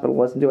that hospital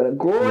wasn't doing a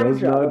great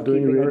job of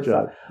keeping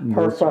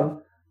her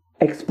from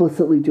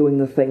explicitly doing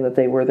the thing that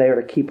they were there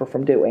to keep her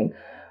from doing.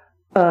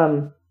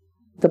 The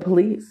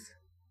police.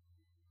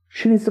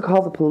 She needs to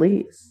call the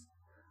police.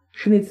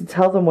 She needs to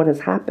tell them what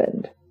has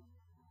happened.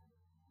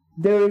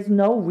 There is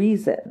no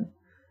reason.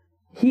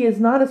 He is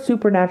not a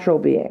supernatural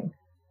being.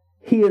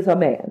 He is a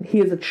man. He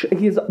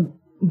is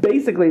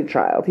basically a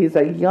child. He's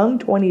a young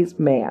 20s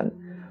man.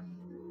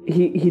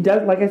 He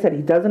does, like I said,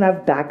 he doesn't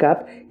have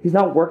backup. He's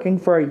not working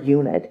for a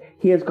unit.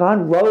 He has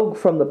gone rogue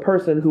from the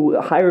person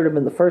who hired him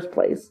in the first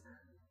place.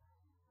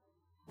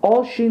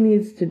 All she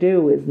needs to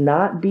do is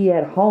not be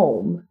at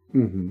home,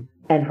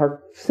 and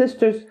her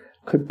sisters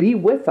could be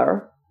with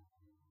her.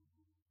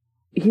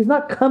 He's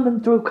not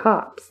coming through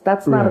cops.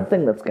 That's not a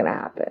thing that's going to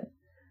happen.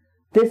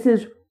 This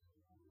is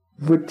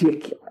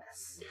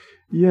ridiculous.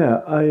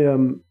 Yeah,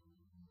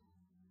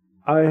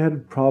 I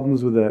had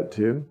problems with that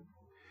too,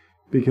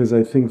 because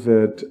I think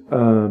that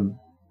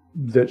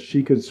that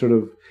she could sort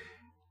of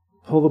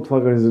pull the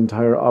plug on his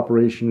entire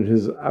operation,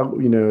 his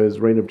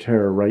reign of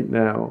terror right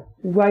now.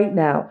 Right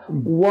now,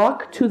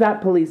 walk to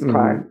that police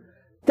car.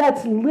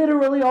 That's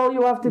literally all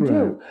you have to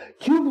do.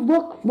 You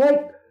look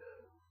like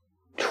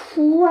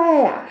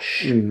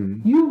trash.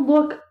 You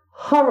look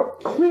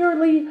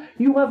Clearly,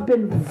 you have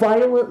been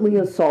violently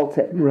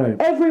assaulted. Right.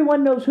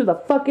 Everyone knows who the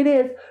fuck it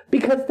is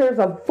because there's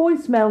a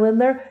voicemail in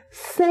there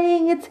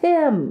saying it's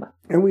him.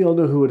 And we all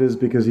know who it is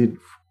because he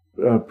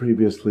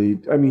previously...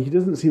 I mean, he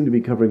doesn't seem to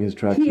be covering his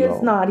tracks He at is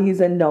all. not.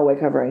 He's in no way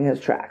covering his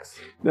tracks.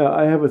 Now,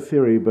 I have a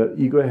theory, but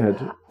you go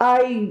ahead.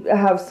 I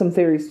have some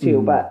theories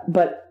too, but...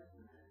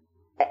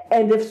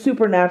 And if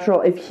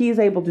he's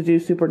able to do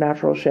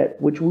supernatural shit,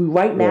 which we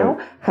right now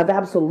have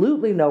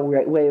absolutely no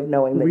way of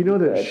knowing that we know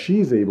that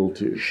she's able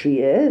to. She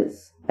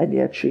is, and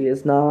yet she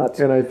is not.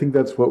 And I think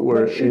that's what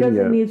we're she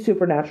doesn't need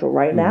supernatural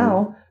right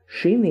now.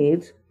 She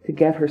needs to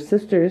get her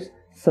sisters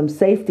some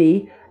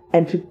safety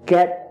and to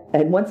get,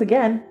 and once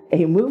again,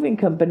 a moving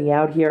company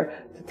out here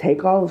to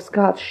take all of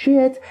Scott's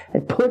shit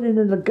and put it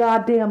in the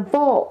goddamn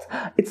vault.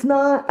 It's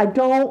not,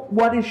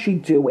 what is she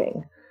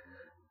doing?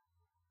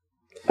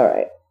 All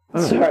right.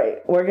 Sorry,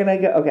 we're going to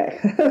go. Okay.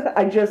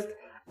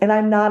 And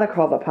I'm not a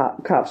call the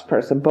cops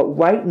person, but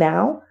right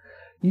now,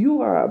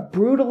 you are a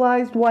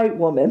brutalized white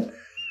woman.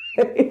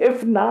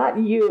 If not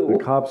you.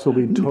 The cops will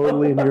be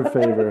totally in your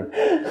favor.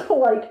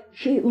 Like,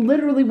 she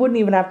literally wouldn't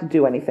even have to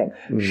do anything.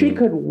 She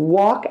could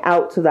walk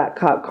out to that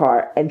cop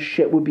car and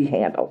shit would be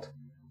handled.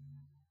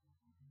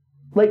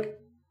 Like,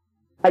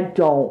 I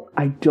don't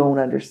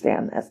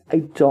understand this.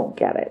 I don't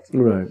get it.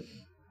 Right.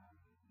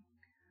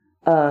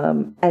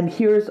 And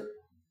here's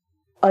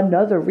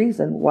another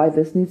reason why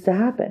this needs to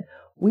happen.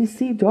 We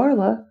see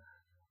Darla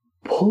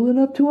pulling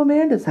up to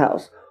Amanda's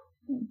house.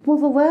 Well,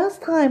 the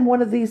last time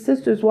one of these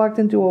sisters walked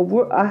into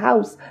a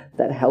house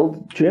that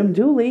held Jim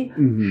Dooley,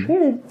 she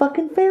didn't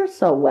fucking fare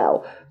so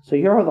well. So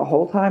you're the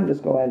whole time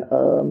just going,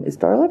 is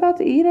Darla about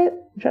to eat it?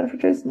 Jennifer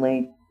Jason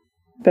Leigh?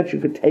 Bet you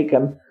could take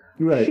him.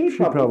 Right. She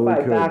probably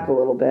fight back a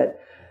little bit.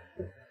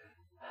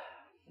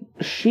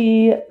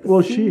 She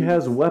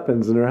has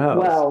weapons in her house.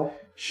 Well,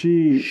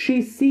 she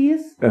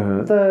sees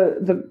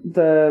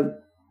the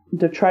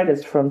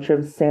detritus from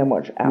Jim's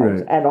sandwich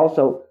out, and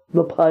also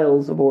the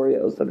piles of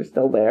Oreos that are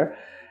still there.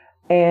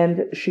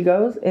 And she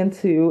goes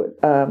into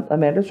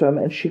Amanda's room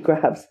and she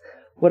grabs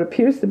what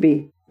appears to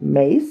be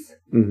mace,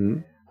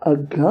 a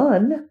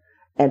gun,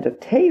 and a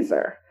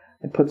taser,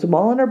 and puts them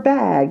all in her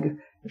bag.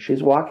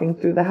 She's walking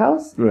through the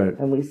house,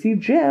 and we see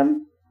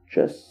Jim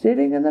just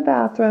sitting in the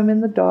bathroom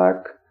in the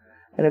dark.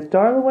 And if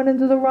Darla went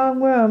into the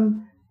wrong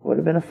room, it would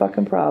have been a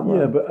fucking problem.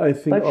 Yeah, but I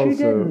think also... she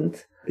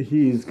didn't.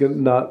 He's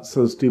not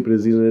so stupid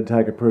as he's going to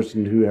attack a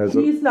person who has...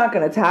 He's not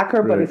going to attack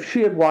her, but if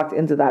she had walked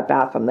into that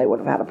bathroom, they would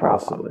have had a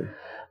problem.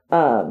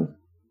 Possibly.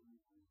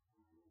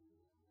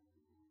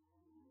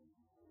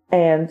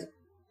 And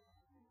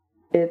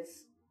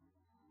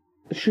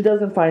she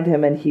doesn't find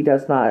him and he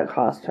does not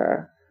accost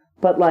her.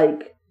 But,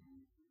 like,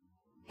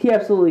 he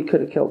absolutely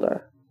could have killed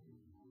her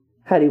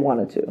had he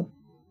wanted to.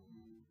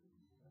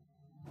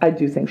 I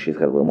do think she's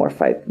got a little more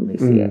fight than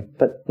Lisey.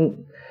 But...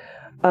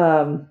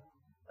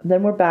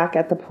 Then we're back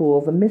at the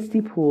pool, the misty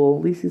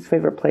pool, Lisey's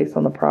favorite place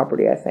on the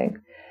property, I think.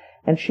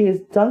 And she is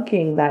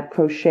dunking that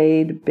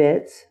crocheted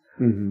bit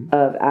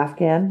of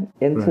Afghan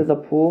into the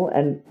pool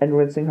and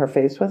rinsing her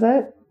face with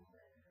it.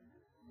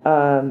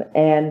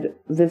 And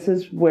this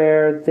is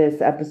where this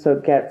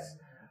episode gets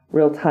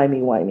real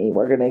timey-wimey.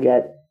 We're gonna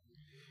get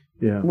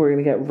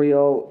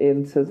real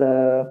into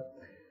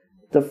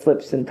the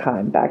flips in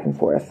time, back and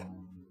forth.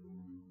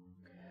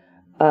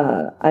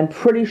 I'm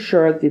pretty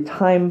sure the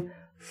time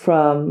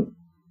from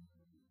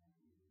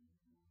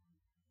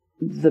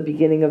the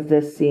beginning of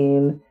this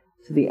scene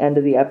to the end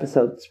of the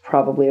episode is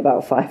probably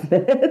about 5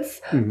 minutes,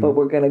 but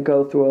we're going to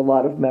go through a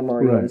lot of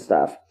memory and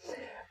stuff.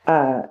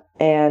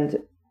 And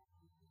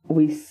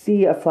we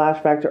see a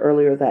flashback to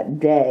earlier that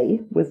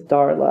day with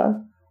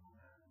Darla,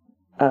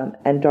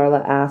 and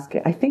Darla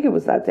asking, I think it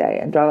was that day,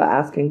 and Darla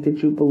asking,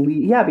 did you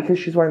believe, because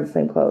she's wearing the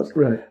same clothes.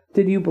 Right.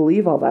 Did you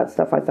believe all that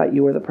stuff? I thought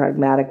you were the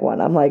pragmatic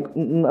one. I'm like,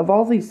 of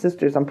all these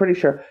sisters, I'm pretty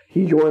sure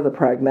you're the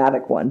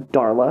pragmatic one,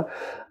 Darla.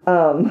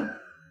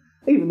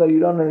 Even though you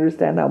don't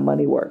understand how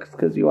money works,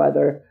 because you're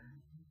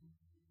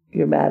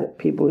mad at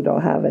people who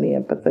don't have any,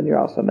 but then you're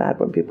also mad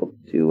when people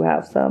do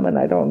have some, and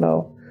I don't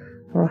know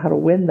how to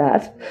win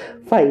that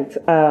fight.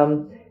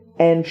 And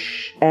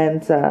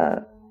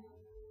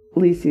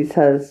Lisey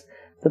says,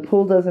 the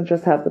pool doesn't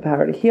just have the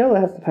power to heal,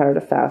 it has the power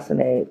to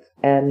fascinate.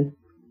 And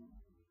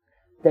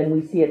then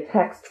we see a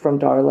text from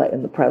Darla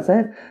in the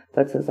present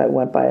that says, I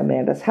went by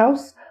Amanda's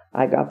house,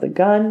 I got the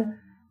gun.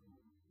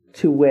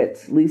 To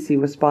which Lisey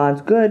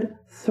responds, good,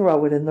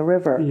 throw it in the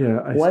river.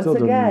 Yeah, I still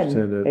don't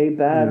understand it. A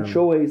bad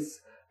choice.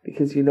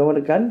 Because you know what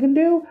a gun can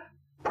do?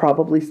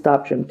 Probably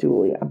stop Jim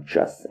Dooley. I'm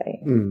just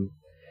saying.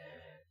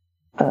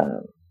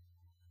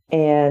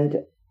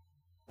 And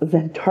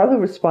then Darla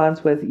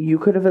responds with, you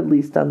could have at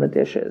least done the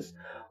dishes.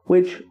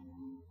 Which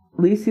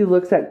Lisey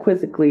looks at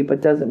quizzically,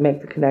 but doesn't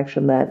make the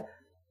connection that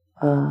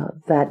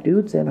that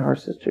dude's in her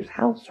sister's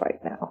house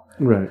right now.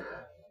 Right.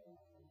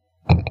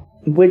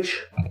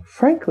 Which,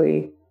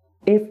 frankly...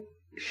 If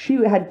she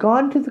had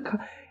gone to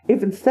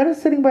if instead of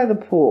sitting by the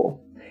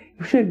pool,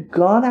 if she had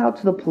gone out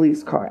to the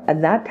police car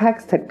and that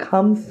text had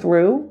come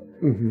through,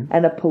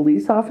 and a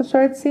police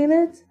officer had seen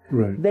it,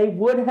 right. they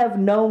would have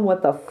known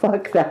what the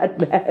fuck that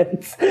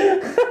meant.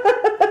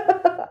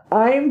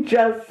 I'm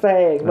just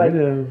saying. Like, I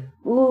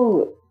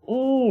know.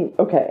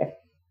 Okay.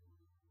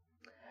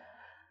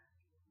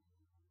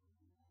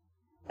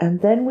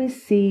 And then we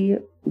see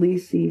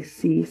Lisey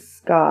see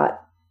Scott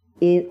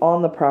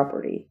on the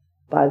property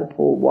by the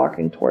pool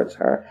walking towards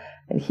her.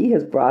 And he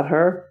has brought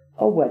her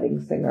a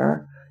wedding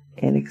singer,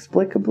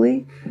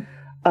 inexplicably.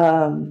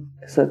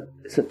 It's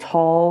a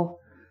tall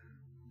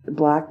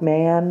black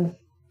man.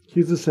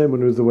 He's the same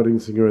one who was the wedding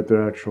singer at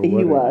their actual wedding.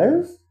 He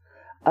was.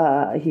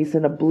 He's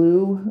in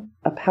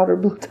a powder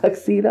blue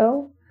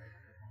tuxedo.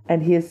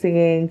 And he is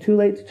singing Too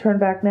Late to Turn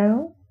Back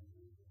Now.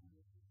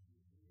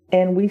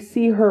 And we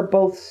see her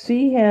both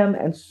see him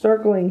and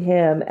circling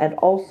him and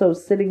also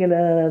sitting in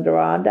an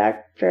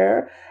Adirondack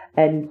chair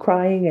and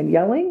crying and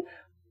yelling,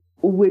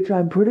 which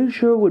I'm pretty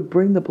sure would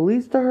bring the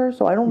police to her.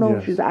 So I don't know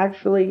if she's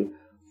actually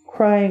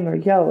crying or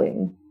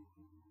yelling.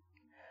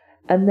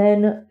 And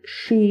then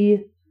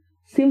she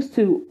seems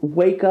to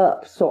wake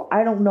up. So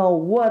I don't know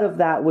what of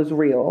that was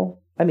real.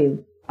 I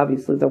mean,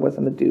 obviously there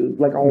wasn't a dude,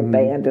 like a whole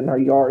band in her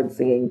yard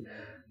singing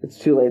It's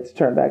Too Late to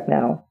Turn Back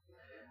Now.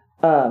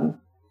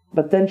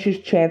 But then she's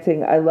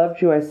chanting, I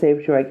loved you, I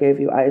saved you, I gave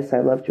you ice,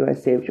 I loved you, I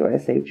saved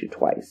you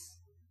twice.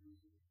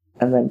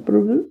 And then,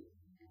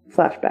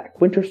 flashback,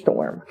 winter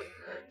storm.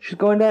 She's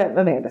going to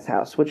Amanda's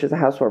house, which is a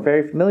house we're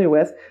very familiar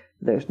with.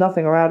 There's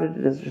nothing around it.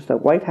 It is just a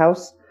white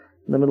house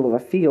in the middle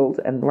of a field.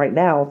 And right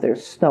now,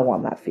 there's snow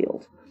on that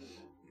field.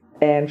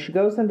 And she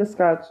goes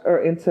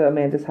into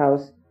Amanda's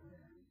house.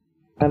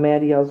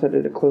 Amanda yells at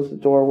her to close the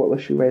door. What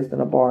was she raised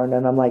in a barn?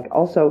 And I'm like,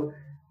 also,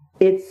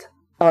 it's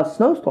a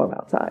snowstorm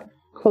outside.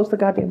 Close the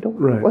goddamn door.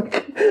 Right.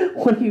 Like,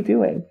 what are you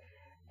doing?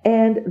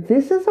 And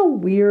this is a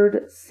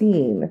weird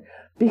scene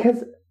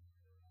because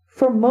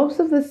for most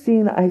of the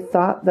scene, I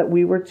thought that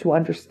we were to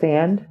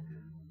understand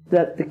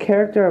that the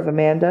character of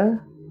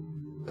Amanda,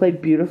 played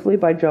beautifully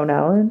by Joan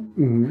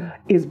Allen,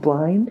 is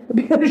blind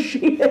because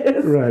she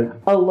is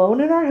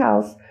alone in her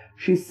house.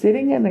 She's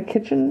sitting in the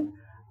kitchen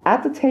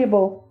at the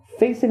table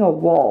facing a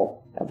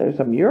wall. Now,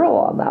 there's a mural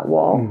on that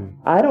wall.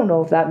 I don't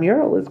know if that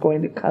mural is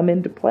going to come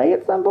into play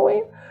at some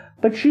point.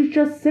 But she's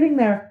just sitting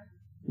there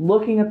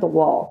looking at the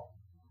wall.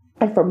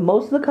 And for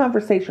most of the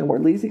conversation where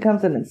Lisey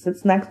comes in and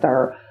sits next to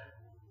her,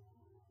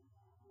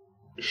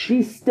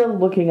 she's still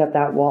looking at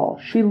that wall.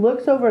 She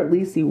looks over at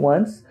Lisey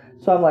once.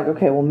 So I'm like,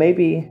 okay, well,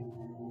 maybe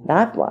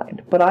not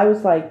blind. But I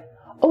was like,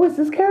 oh, is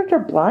this character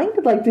blind?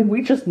 Like, did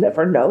we just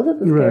never know that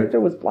this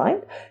character was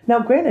blind? Now,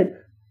 granted,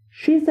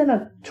 she's in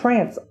a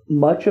trance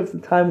much of the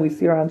time we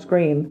see her on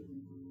screen.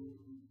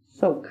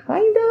 So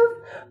kind of,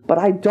 but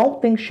I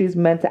don't think she's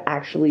meant to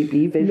actually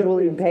be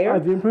visually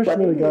impaired. The impression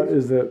that I got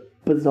is that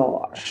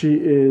bizarre.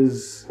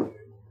 She's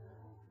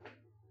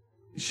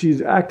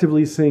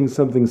actively seeing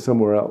something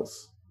somewhere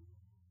else,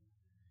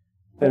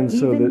 and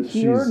so that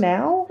she's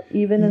now,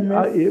 even in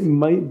this, it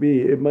might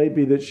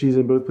be that she's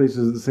in both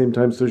places at the same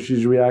time, so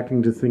she's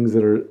reacting to things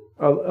that are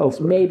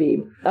elsewhere.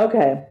 Maybe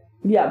okay,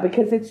 yeah,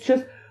 because it's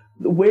just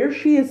where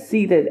she is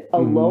seated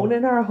alone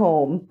in her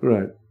home,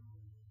 right.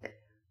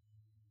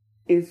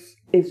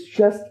 It's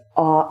just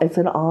odd. It's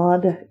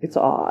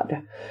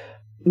odd.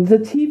 The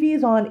TV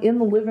is on in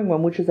the living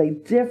room, which is a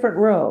different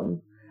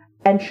room,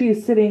 and she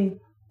is sitting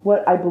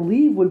what I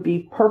believe would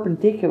be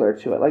perpendicular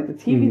to it. Like the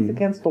TV's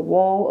against the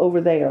wall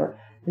over there,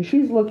 and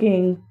she's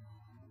looking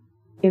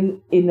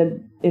in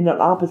an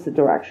opposite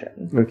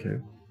direction. Okay.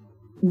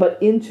 But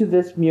into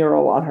this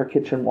mural on her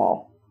kitchen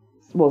wall,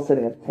 while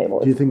sitting at the table.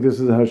 Do you think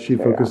this is how she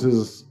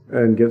focuses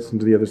and gets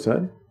into the other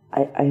side?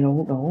 I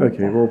don't know.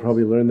 Okay, we'll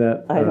probably learn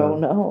that. I don't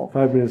know.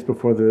 5 minutes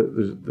before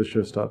the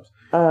show stops.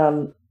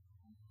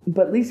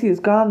 But Lisey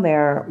has gone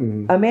there.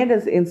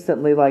 Amanda's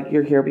instantly like,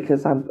 "You're here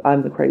because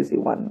I'm the crazy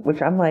one,"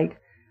 which I'm like,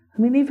 I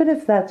mean, even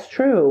if that's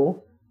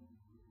true,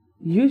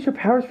 use your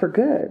powers for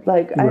good.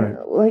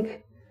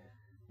 Like,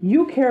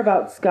 you care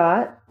about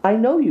Scott. I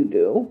know you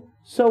do.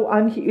 So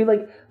I'm here.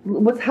 Like,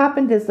 what's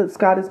happened is that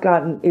Scott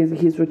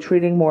he's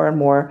retreating more and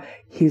more.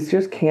 He's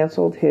just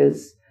canceled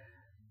his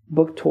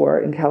book tour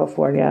in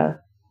California,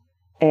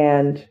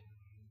 and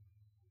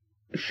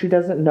she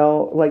doesn't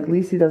know, like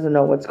Lisey doesn't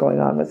know what's going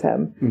on with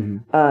him,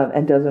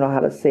 and doesn't know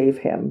how to save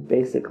him,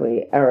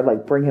 basically, or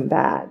like bring him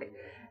back.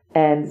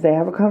 And they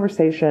have a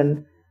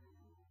conversation,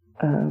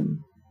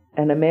 and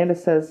Amanda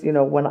says, you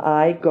know, when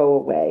I go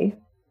away,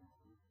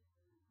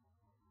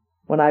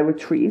 when I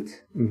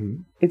retreat,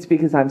 it's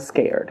because I'm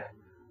scared.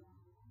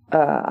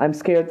 I'm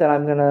scared that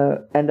I'm going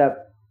to end up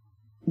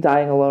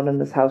dying alone in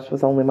this house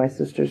with only my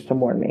sisters to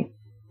mourn me.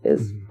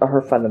 Is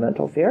her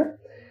fundamental fear.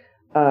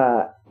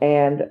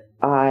 And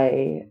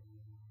I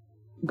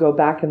go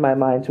back in my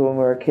mind to when we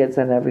were kids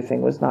and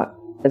everything was not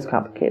as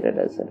complicated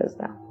as it is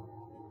now.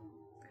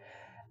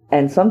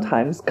 And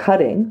sometimes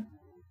cutting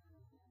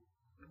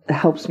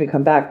helps me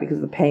come back because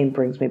the pain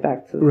brings me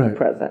back to the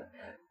present.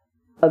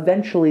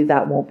 Eventually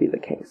that won't be the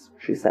case,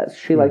 she says.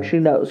 She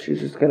knows she's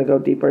just going to go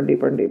deeper and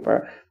deeper and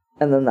deeper.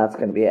 And then that's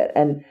going to be it.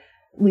 And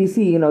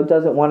Lisey,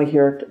 doesn't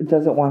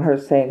want her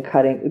saying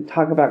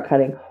talk about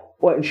cutting.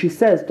 And she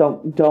says,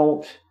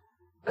 don't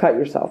cut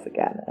yourself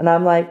again. And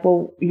I'm like,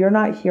 well, you're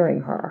not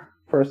hearing her,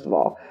 first of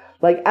all.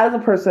 Like, as a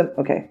person,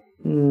 okay.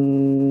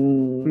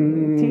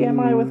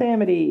 TMI with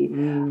Amity.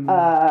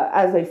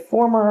 As a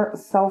former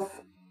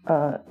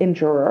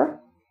self-injurer,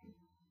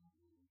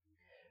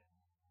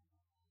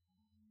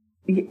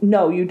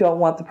 no, you don't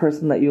want the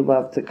person that you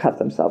love to cut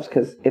themselves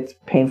because it's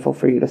painful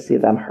for you to see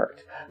them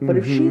hurt. But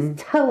if she's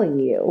telling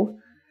you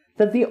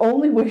that the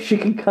only way she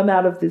can come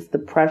out of this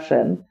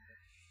depression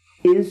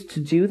is to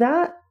do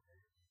that,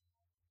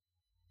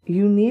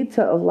 you need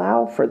to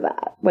allow for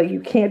that. Like,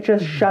 you can't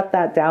just shut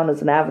that down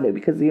as an avenue,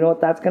 because you know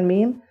what that's going to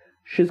mean?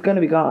 She's going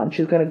to be gone.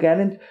 She's going to get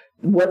in.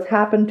 What's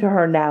happened to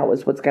her now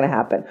is what's going to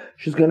happen.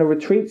 She's going to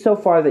retreat so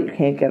far that you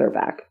can't get her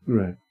back.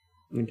 Right.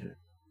 Okay.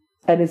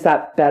 And is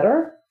that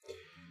better?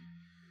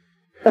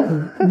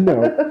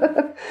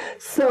 No.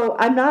 So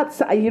I'm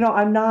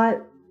not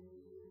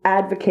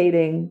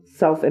advocating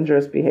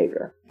self-injurious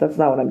behavior. That's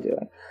not what I'm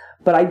doing.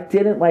 But I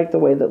didn't like the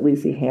way that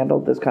Lisey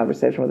handled this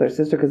conversation with her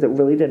sister, because it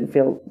really didn't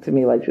feel to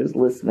me like she was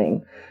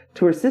listening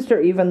to her sister,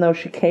 even though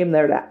she came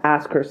there to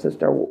ask her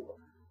sister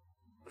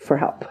for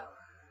help.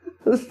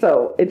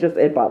 So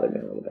it bothered me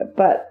a little bit.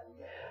 But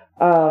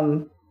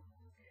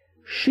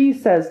she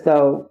says,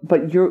 though,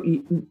 but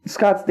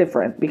Scott's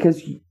different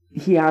because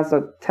he has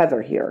a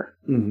tether here.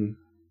 Mm-hmm.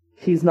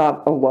 He's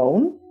not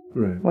alone.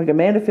 Right. Like,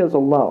 Amanda feels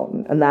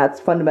alone, and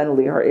that's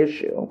fundamentally her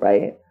issue,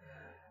 right?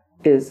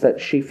 Is that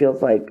she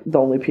feels like the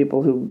only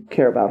people who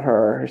care about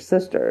her are her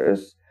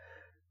sisters.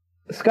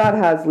 Scott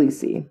has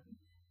Lisey.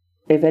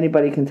 If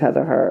anybody can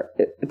tether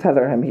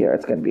him here,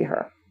 it's going to be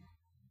her.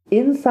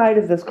 Inside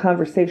of this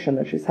conversation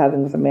that she's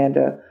having with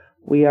Amanda,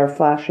 we are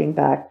flashing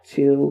back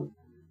to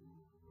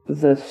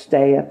the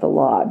stay at the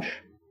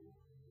lodge.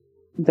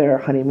 Their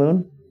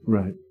honeymoon.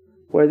 Right.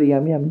 Where the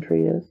yum yum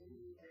tree is.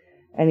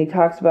 And he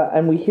talks about,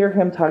 and we hear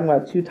him talking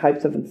about two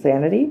types of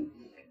insanity.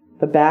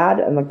 The bad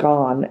and the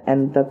gone,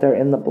 and that they're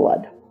in the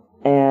blood.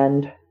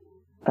 And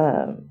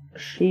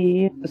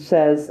she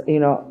says,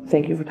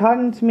 thank you for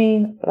talking to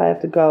me, but I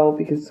have to go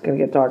because it's going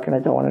to get dark and I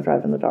don't want to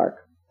drive in the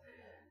dark.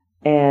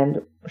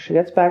 And she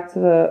gets back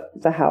to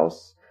the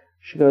house.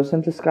 She goes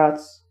into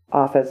Scott's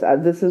office.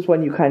 This is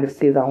when you kind of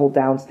see the whole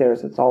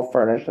downstairs. It's all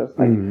furnished. It's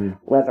like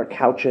leather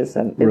couches,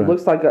 and it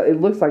looks like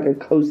a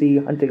cozy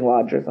hunting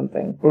lodge or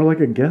something. Or like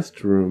a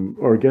guest room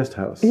or a guest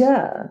house.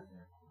 Yeah.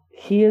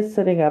 He is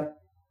sitting up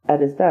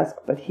at his desk,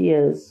 but he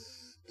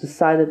is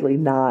decidedly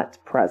not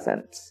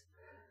present.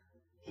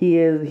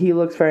 He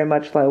looks very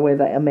much like the way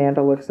that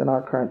Amanda looks in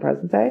our current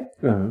present day,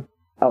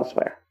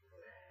 elsewhere.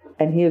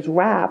 And he is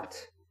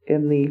wrapped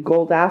in the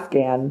gold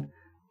Afghan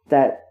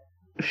that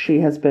she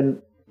has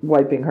been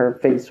wiping her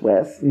face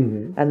with,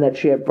 and that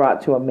she had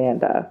brought to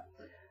Amanda.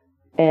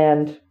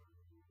 And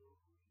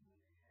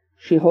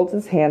she holds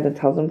his hand and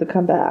tells him to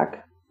come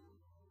back.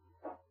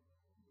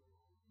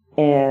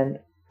 And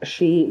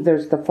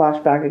there's the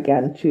flashback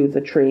again to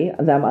the tree,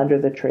 them under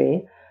the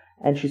tree,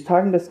 and she's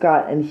talking to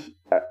Scott, and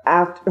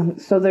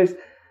so there's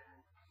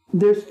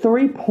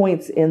 3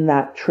 points in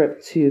that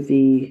trip to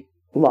the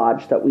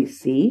lodge that we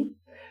see.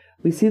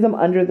 We see them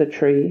under the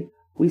tree.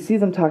 We see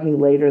them talking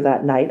later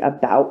that night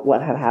about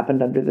what had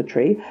happened under the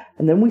tree,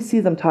 and then we see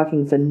them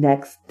talking the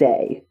next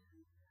day.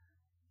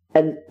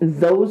 And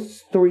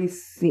those 3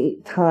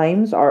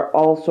 times are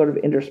all sort of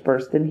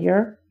interspersed in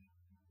here.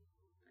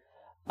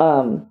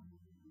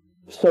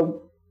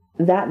 So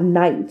that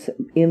night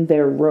in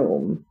their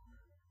room,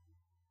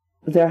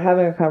 they're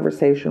having a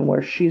conversation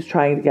where she's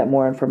trying to get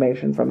more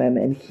information from him,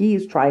 and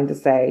he's trying to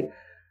say,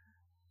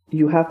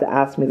 you have to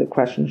ask me the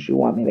questions you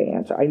want me to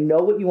answer. I know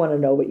what you want to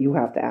know, but you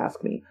have to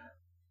ask me.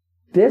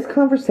 This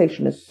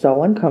conversation is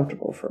so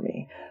uncomfortable for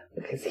me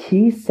because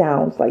he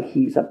sounds like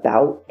he's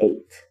about 8.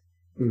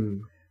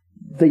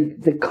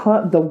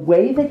 The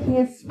way that he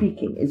is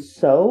speaking is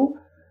so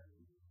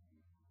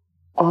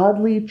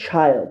oddly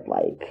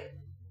childlike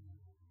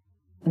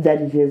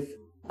that it is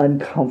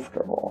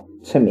uncomfortable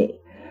to me.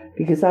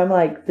 Because I'm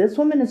like, this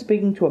woman is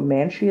speaking to a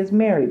man she is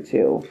married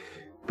to.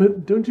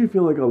 But don't you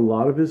feel like a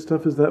lot of his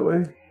stuff is that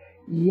way?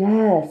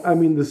 Yes. I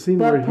mean, the scene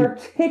where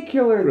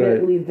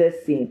particularly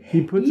this scene.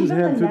 He puts his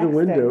hand through the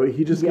window.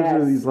 He just gives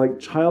her these like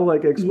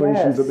childlike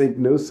explanations that make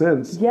no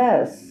sense.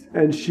 Yes.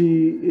 And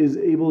she is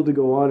able to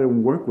go on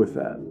and work with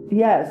that.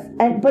 Yes.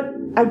 But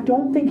I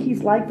don't think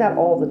he's like that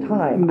all the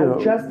time. No.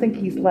 I just think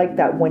he's like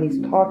that when he's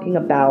talking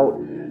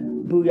about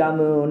Booyah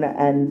Moon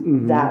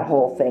and that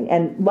whole thing.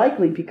 And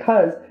likely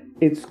because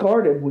it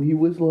started when he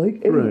was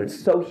like 8. Right.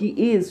 So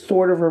he is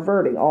sort of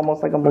reverting,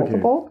 almost like a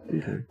multiple.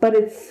 Okay. But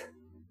it's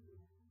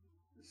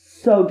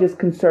so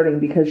disconcerting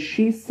because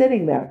she's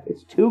sitting there.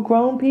 It's 2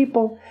 grown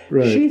people.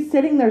 Right. She's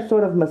sitting there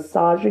sort of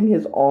massaging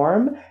his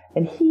arm,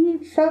 and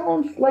he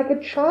sounds like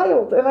a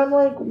child. And I'm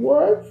like,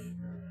 what's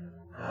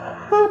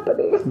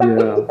happening right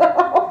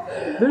now?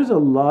 There's a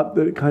lot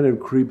that kind of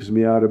creeps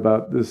me out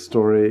about this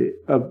story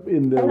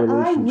in their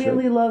relationship. I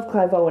really love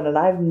Clive Owen, and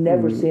I've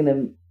never seen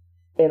him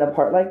in a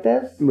part like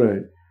this.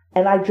 Right.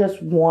 And I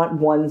just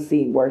want one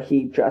scene where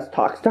he just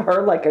talks to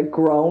her like a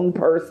grown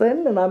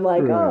person. And I'm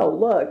like, oh,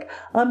 look,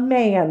 a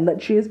man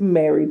that she is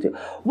married to.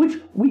 Which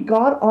we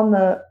got on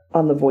the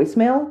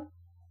voicemail.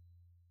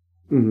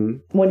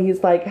 Mm-hmm. When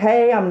he's like,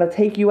 hey, I'm going to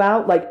take you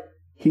out. Like,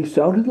 he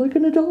sounded like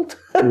an adult.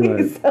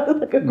 He sounded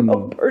like a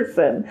grown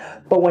person.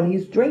 But when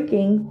he's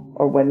drinking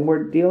or when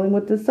we're dealing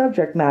with this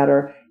subject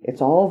matter,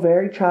 it's all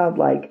very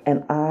childlike.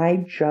 And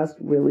I just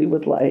really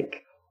would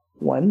like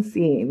one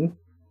scene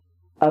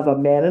of a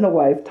man and a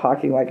wife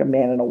talking like a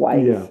man and a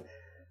wife,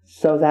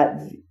 so that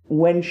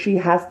when she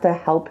has to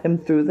help him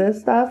through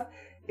this stuff,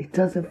 it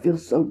doesn't feel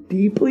so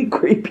deeply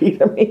creepy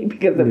to me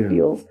because it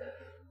feels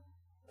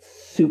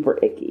super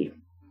icky.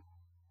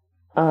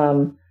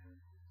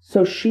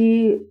 So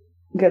she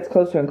gets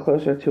closer and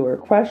closer to her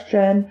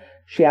question.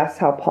 She asks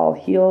how Paul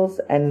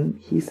heals, and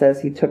he says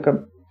he took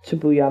him to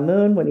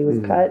Buyamun when he was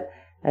cut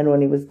and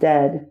when he was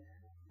dead.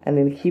 And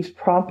then he keeps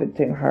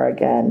prompting her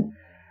again,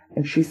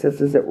 and she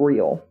says, is it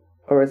real?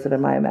 Or is it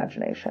in my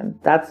imagination?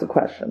 That's the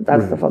question.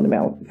 That's the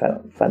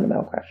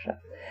fundamental question.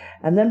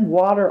 And then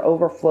water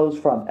overflows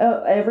from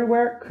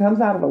everywhere,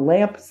 comes out of a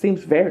lamp.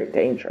 Seems very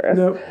dangerous.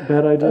 Nope,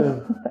 bad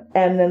idea.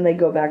 And then they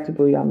go back to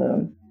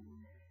Buyamun.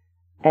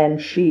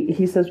 And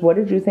he says, what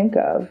did you think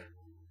of?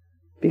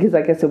 Because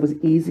I guess it was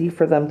easy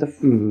for them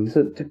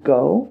to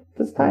go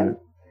this time. Right.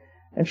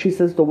 And she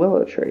says, the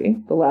willow tree.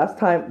 The last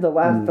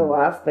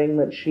thing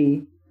that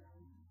she,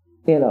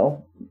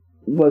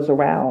 was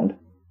around.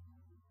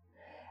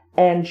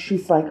 And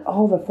she's like,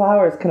 oh, the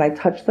flowers, can I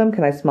touch them?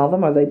 Can I smell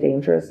them? Are they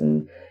dangerous?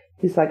 And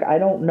he's like, I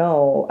don't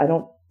know. I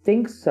don't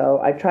think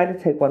so. I tried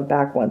to take one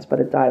back once, but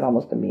it died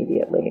almost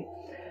immediately.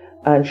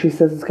 And she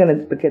says, it's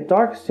going to get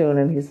dark soon.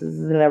 And he says,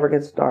 it never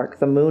gets dark.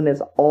 The moon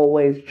is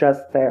always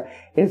just there.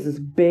 It's this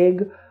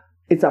big,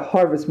 it's a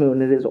harvest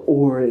moon. It is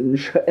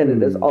orange, and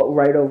it is all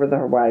right over the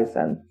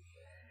horizon.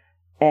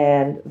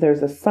 And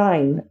there's a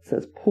sign that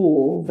says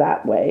pool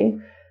that way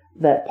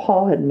that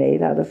Paul had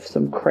made out of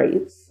some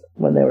crates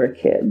when they were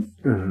kids.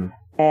 Mm-hmm.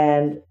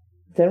 And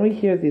then we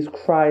hear these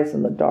cries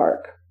in the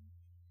dark.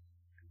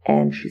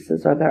 And she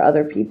says, are there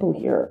other people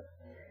here?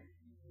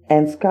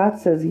 And Scott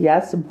says,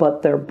 yes,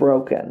 but they're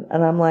broken.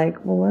 And I'm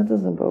like, well, that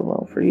doesn't bode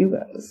well for you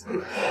guys.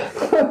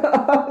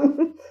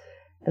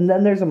 And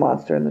then there's a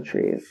monster in the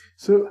trees.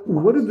 So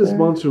what did this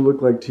monster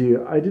look like to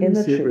you? I didn't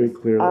see it very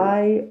clearly.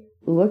 I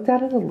looked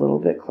at it a little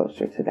bit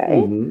closer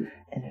today. Mm-hmm.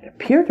 And it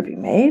appeared to be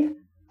made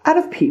out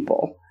of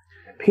people.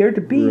 It appeared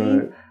to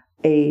be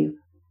a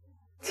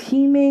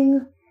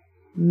teeming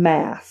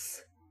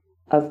mass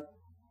of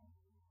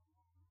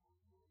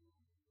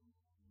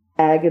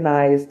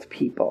agonized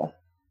people.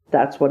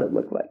 That's what it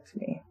looked like to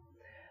me.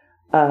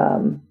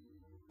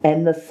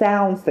 And the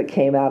sounds that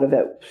came out of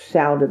it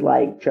sounded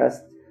like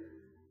just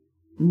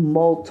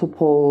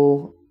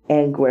multiple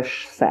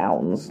anguish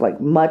sounds, like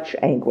much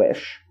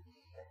anguish.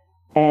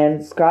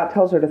 And Scott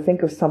tells her to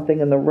think of something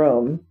in the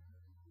room.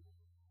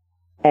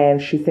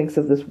 And she thinks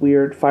of this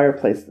weird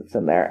fireplace that's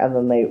in there. And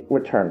then they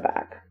return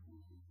back.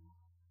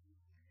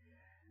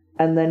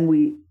 And then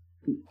we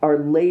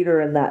are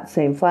later in that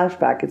same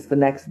flashback. It's the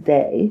next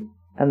day.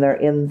 And they're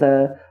in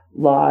the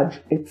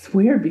lodge. It's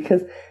weird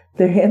because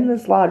they're in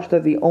this lodge. They're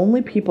the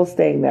only people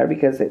staying there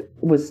because it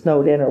was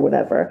snowed in or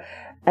whatever.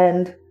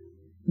 And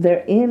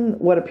they're in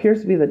what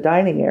appears to be the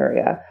dining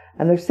area.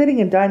 And they're sitting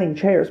in dining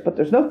chairs, but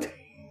there's no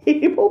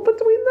table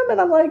between them.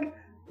 And I'm like,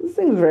 this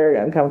seems very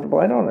uncomfortable.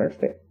 I don't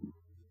understand.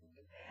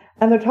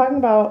 And they're talking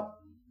about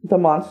the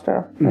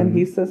monster. Mm-hmm. And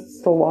he says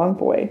it's the long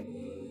boy.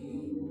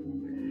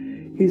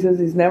 He says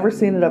he's never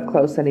seen it up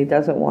close and he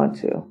doesn't want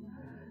to.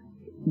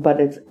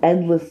 But it's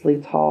endlessly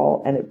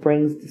tall and it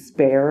brings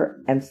despair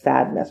and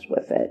sadness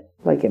with it.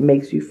 Like it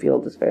makes you feel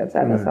despair and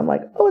sadness. Right. I'm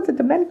like, oh, it's a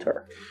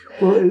Dementor.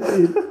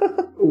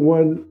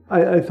 Well,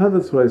 I thought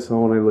that's what I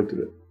saw when I looked at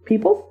it.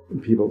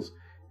 Peoples.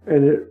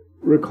 And it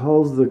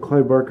recalls the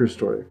Clive Barker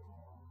story.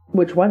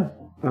 Which one?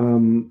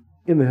 In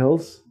the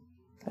Hills.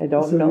 I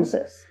don't know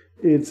this.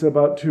 It's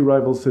about two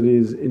rival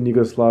cities in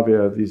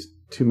Yugoslavia. These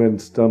two men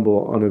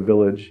stumble on a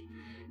village.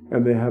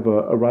 And they have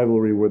a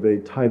rivalry where they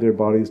tie their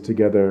bodies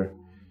together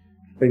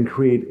and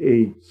create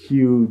a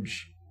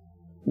huge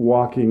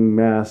walking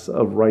mass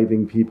of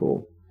writhing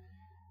people.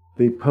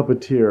 They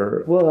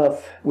puppeteer.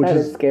 Woof. Which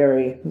is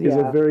scary. Is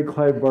a very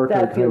Clive Barker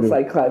that feels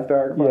like Clive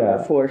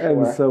Barker for sure.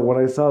 And so when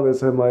I saw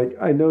this, I'm like,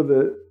 I know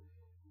that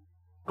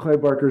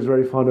Clive Barker is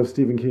very fond of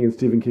Stephen King, and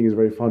Stephen King is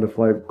very fond of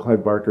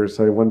Clive Barker,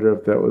 so I wonder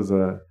if that was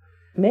a...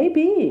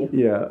 Maybe.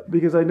 Yeah,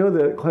 because I know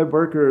that Clive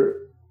Barker,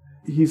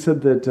 he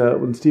said that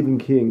when Stephen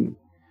King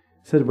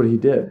said what he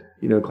did,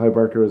 Clive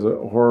Barker was a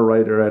horror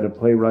writer and a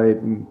playwright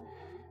and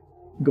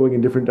going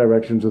in different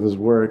directions with his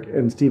work,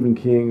 and Stephen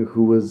King,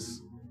 who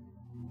was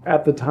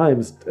at the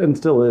time, and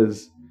still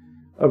is,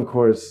 of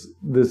course,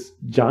 this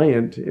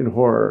giant in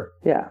horror,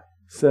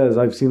 says,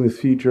 I've seen the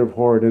future of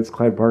horror, and it's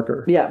Clive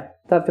Barker. Yeah,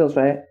 that feels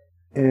right.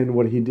 And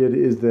what he did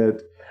is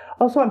that...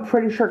 Also, I'm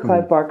pretty sure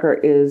Clive Barker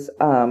is,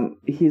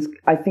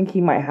 I think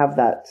he might have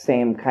that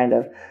same kind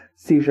of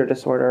seizure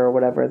disorder or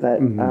whatever that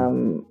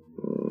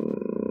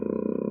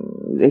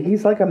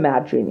He's like a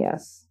mad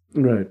genius.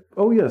 Right.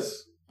 Oh,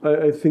 yes.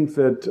 I think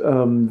that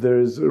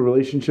there's a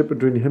relationship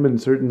between him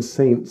and certain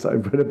saints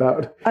I've read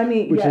about. I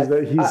mean, which is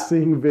that he's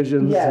seeing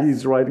visions,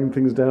 he's writing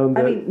things down.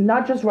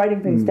 Not just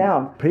writing things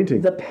down.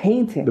 Painting. The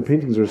paintings. The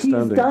paintings are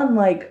astounding. He's done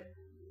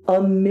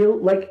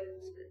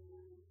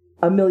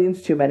a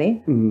million's too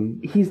many.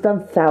 Mm-hmm. He's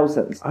done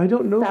thousands. I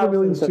don't know if a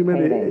million's too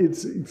many.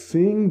 It's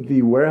seeing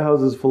the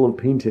warehouses full of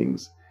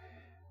paintings.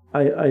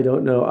 I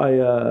don't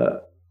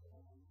know.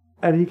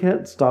 And he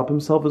can't stop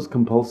himself as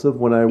compulsive.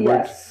 When I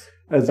worked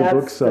as a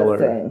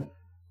bookseller,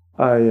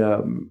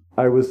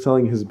 I was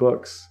selling his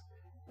books,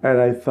 and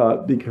I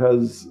thought,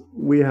 because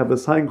we have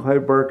assigned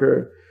Clive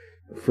Barker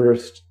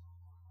first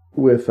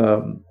with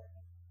a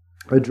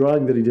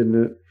drawing that he did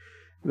in it,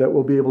 that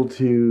we'll be able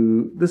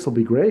to, this will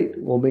be great.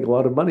 We'll make a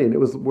lot of money. And it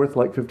was worth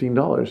like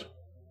 $15.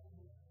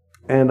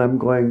 And I'm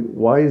going,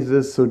 why is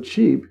this so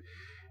cheap?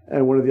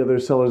 And one of the other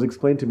sellers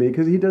explained to me,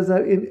 because he does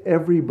that in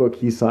every book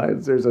he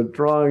signs. There's a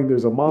drawing,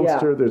 there's a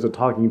monster, there's a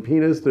talking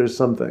penis, there's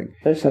something.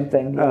 There's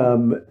something. Yeah.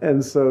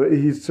 And so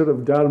he's sort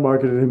of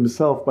down-marketed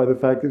himself by the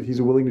fact that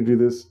he's willing to do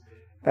this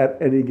at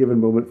any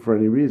given moment for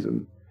any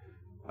reason.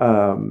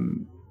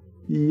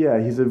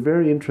 He's a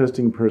very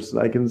interesting person.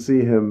 I can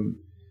see him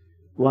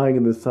lying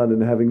in the sun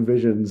and having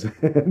visions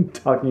and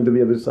talking to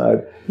the other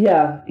side.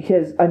 Yeah,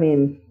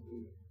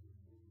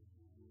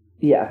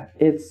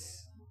 it's...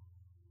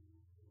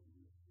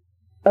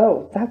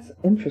 Oh, that's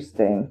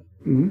interesting.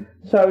 Mm-hmm.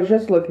 So I was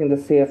just looking to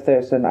see if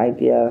there's an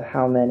idea of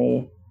how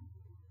many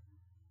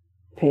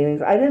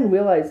paintings. I didn't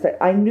realize that.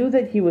 I knew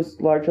that he was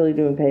largely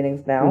doing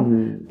paintings now,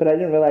 but I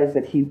didn't realize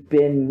that he'd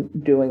been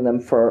doing them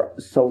for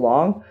so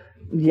long.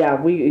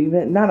 Yeah,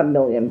 not a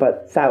million,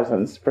 but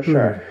thousands for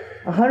sure.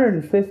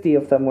 150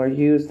 of them were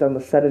used on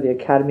the set of the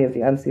Academy of the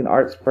Unseen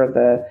Arts for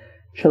the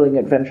Chilling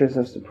Adventures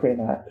of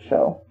Sabrina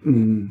show.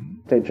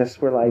 They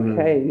just were like,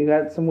 hey, you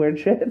got some weird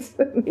shit?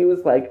 And he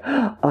was like,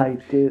 I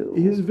do.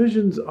 His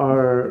visions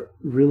are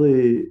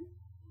really,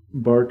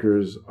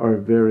 Barker's are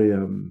very,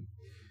 and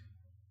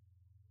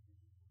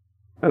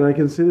I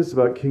can say this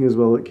about King as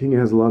well, that King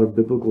has a lot of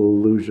biblical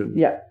allusion.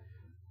 Yeah.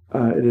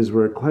 It is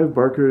where Clive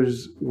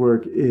Barker's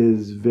work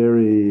is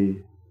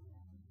very,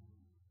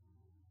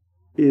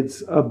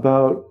 it's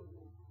about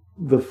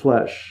the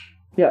flesh.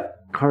 Yeah.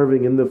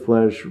 Carving in the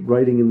flesh,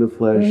 writing in the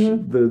flesh,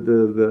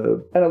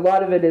 the and a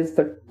lot of it is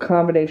the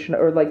combination,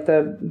 or like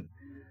the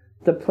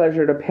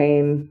pleasure to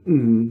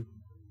pain,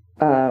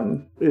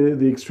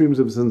 the extremes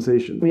of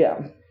sensation,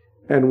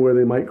 and where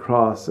they might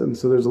cross. And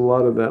so there's a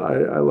lot of that.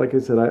 I like I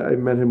said, I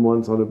met him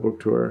once on a book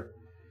tour,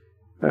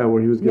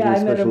 where he was giving a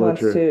special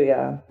lecture. Yeah, I met him once too.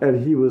 Yeah,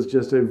 and he was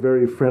just a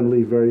very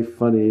friendly, very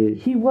funny.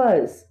 He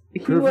was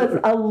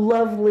a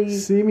lovely,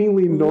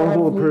 seemingly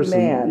normal person.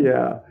 Man.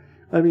 Yeah.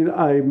 I mean,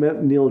 I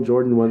met Neil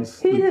Jordan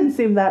once. He didn't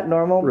seem that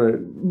normal, right?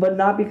 But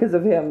not because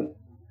of him.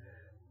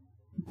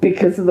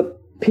 Because of the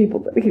people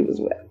that he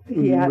was with.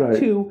 He had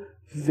two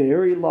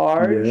very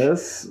large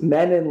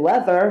men in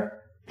leather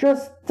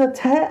just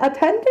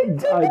attending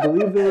to him. I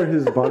believe they were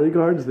his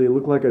bodyguards. They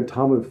looked like a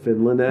Tom of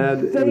Finland ad.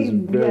 It was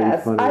very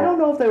funny. I don't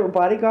know if they were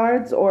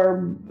bodyguards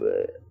or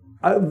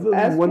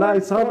when I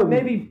saw them,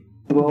 maybe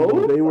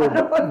both. They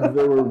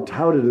were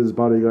touted as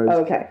bodyguards.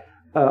 Okay.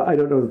 I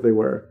don't know that they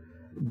were.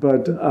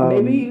 But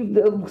maybe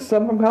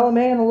some from column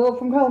A and a little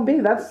from column B.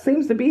 That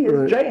seems to be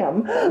his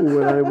jam.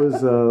 When I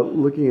was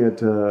looking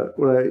at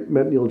when I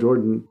met Neil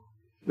Jordan,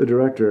 the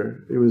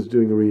director, who was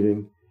doing a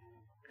reading,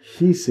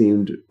 he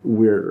seemed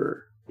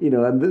weirder.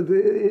 And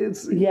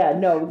it's he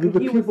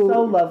was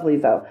so lovely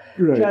though,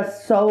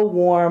 just so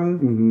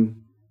warm.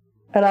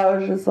 And I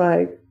was just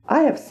like,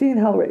 I have seen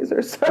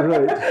Hellraiser, sir.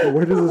 Right?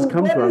 Where does this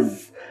come from?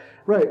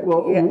 Right.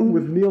 Well,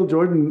 with Neil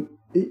Jordan.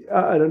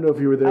 I don't know if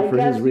you were there for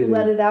his reading. I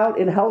guess you let it out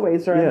in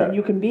Hellraiser, and then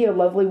you can be a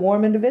lovely,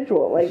 warm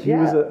individual. He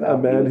was a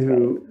man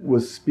who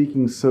was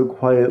speaking so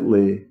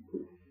quietly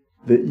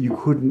that you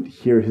couldn't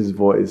hear his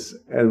voice,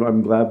 and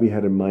I'm glad we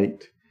had him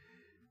mic'd.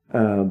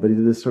 But he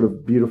did this sort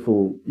of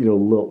beautiful,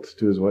 lilt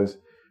to his voice.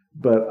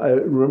 But I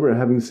remember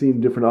having seen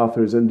different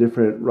authors and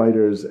different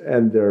writers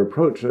and their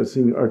approach. I've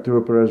seen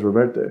Arturo Pérez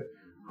Reverte,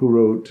 who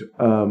wrote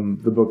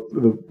the book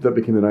that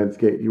became The Ninth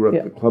Gate. He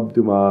wrote the Club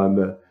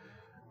Dumas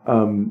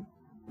and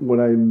when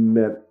I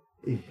met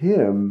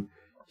him,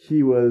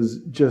 he was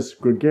just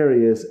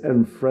gregarious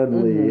and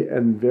friendly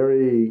and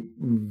very,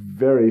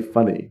 very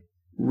funny.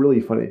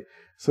 Really funny.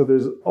 So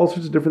there's all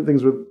sorts of different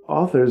things with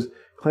authors.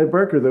 Clive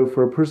Barker, though,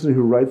 for a person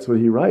who writes what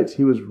he writes,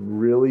 he was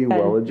really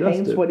well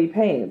adjusted. Paints what he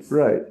paints.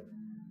 Right.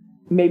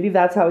 Maybe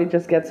that's how he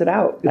just gets it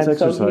out. It's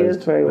exercised, so he is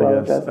very well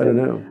adjusted. I don't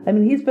know. I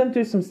mean, he's been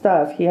through some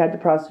stuff. He had to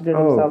prostitute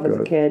himself as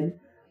a kid.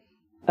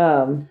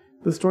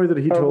 The story that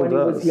he told us. When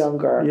he was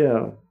younger.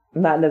 Yeah.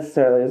 Not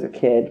necessarily as a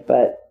kid,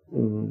 but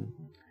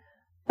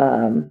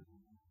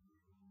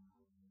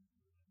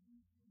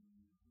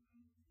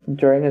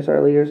during his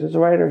early years as a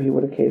writer, he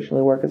would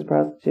occasionally work as a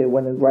prostitute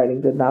when his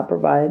writing did not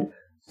provide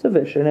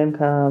sufficient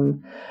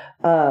income.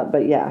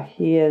 But yeah,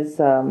 he is...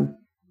 all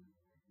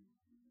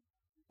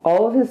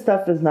of his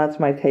stuff is not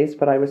to my taste,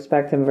 but I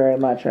respect him very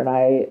much, and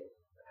I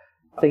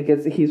think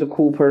he's a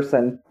cool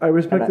person. I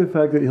respect the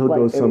fact that he'll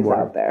go somewhere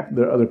out there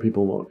that other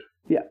people won't.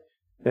 Yeah.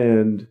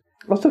 And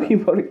also, he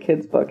wrote a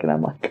kid's book, and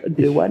I'm like,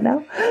 do what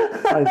now?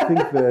 I think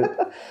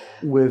that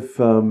with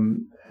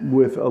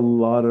a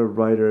lot of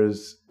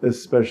writers,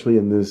 especially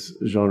in this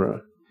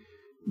genre,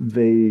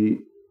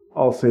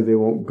 I'll say they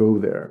won't go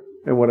there.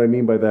 And what I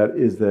mean by that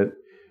is that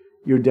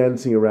you're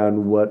dancing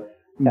around what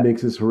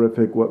makes this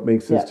horrific, what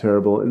makes this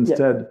terrible.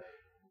 Instead,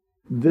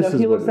 this is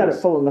he looks what at it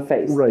full in the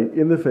face. Right,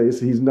 in the face.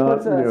 He's not,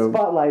 puts a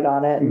spotlight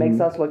on it and makes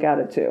us look at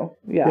it too.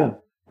 Yeah.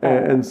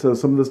 And so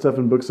some of the stuff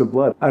in Books of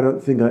Blood, I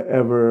don't think I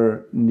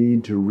ever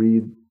need to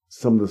read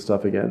some of the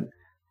stuff again.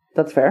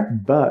 That's fair.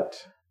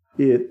 But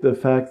the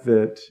fact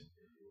that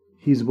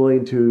he's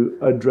willing to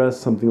address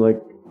something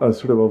like a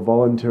sort of a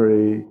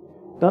voluntary,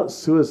 not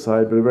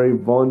suicide, but a very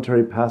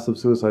voluntary passive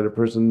suicide, a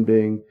person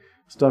being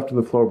stuffed in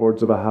the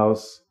floorboards of a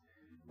house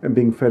and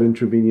being fed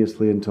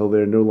intravenously until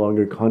they're no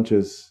longer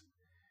conscious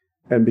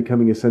and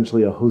becoming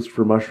essentially a host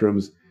for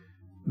mushrooms.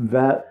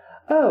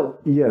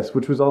 Yes,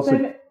 which was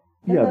also...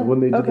 when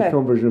they did the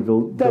film version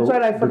of That's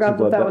right, I forgot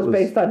that was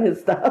based on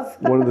his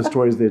stuff. one of the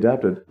stories they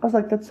adapted. I was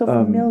like, that's so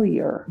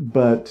familiar.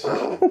 But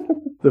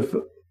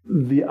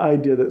the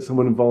idea that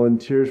someone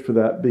volunteers for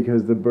that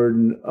because the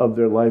burden of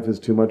their life is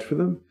too much for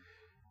them,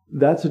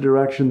 that's a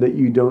direction that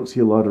you don't see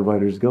a lot of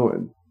writers go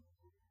in.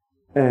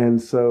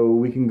 And so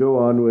we can go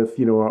on with,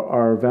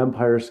 our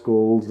vampire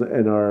schools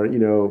and our,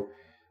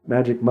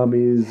 magic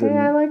mummies. Hey,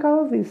 I like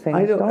all of these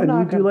things.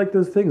 You do like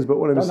those things, but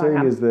what I'm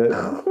saying is that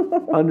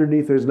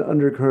underneath there's an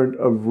undercurrent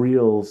of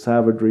real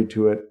savagery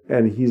to it,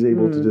 and he's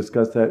able to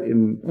discuss that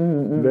in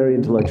very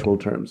intellectual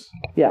terms.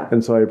 Yeah.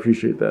 And so I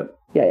appreciate that.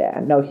 Yeah.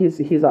 No,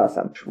 he's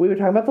awesome. We were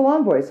talking about The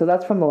Long Boys, so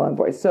that's from The Long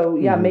Boys. So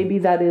yeah, maybe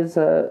that is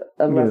a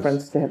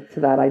reference to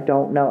that. I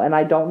don't know. And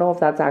I don't know if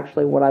that's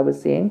actually what I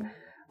was seeing.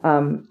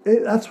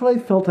 That's what I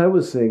felt I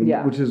was seeing,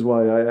 which is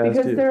why I asked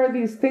because there are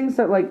these things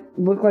that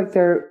look like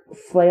they're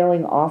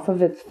flailing off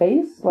of its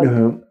face,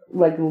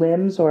 like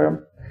limbs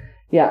or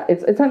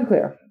it's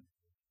unclear.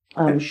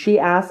 She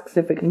asks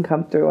if it can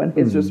come through, and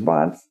his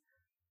response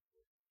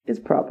is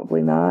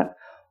probably not,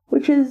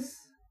 which is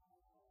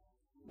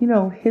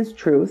his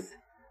truth,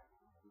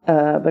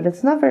 but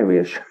it's not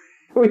very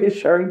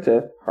reassuring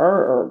to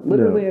her or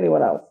literally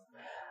anyone else.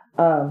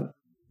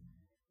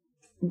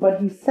 But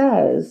he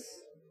says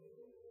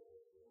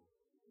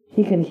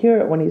he can hear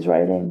it when he's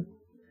writing.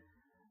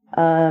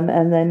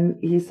 And then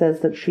he says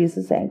that she's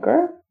his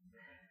anchor.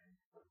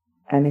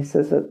 And he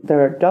says that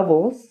there are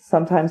doubles.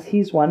 Sometimes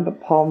he's one,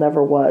 but Paul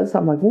never was.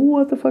 I'm like, well,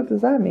 what the fuck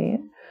does that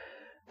mean?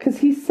 Because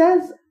he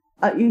says,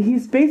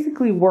 he's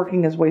basically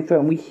working his way through,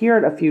 and we hear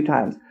it a few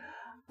times.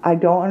 I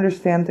don't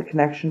understand the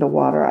connection to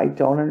water. I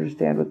don't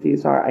understand what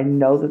these are. I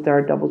know that there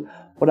are doubles.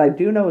 What I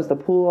do know is the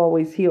pool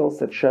always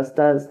heals. It just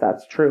does.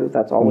 That's true.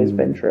 That's always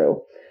been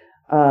true.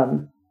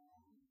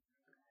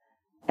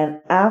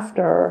 And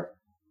after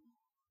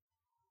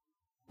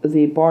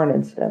the barn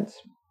incident,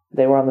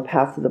 they were on the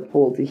path to the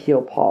pool to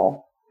heal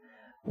Paul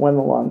when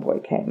the long boy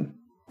came.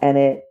 And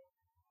it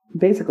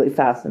basically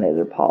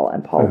fascinated Paul,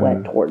 and Paul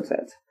went towards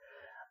it.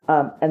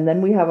 And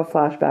then we have a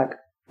flashback,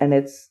 and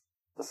it's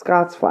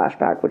Scott's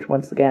flashback, which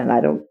once again,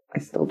 I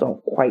still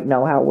don't quite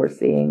know how we're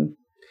seeing.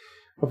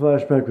 A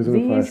flashback within a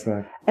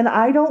flashback. And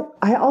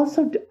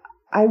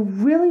I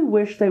really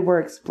wish they were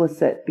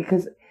explicit,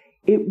 because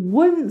it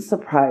wouldn't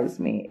surprise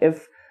me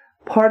if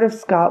part of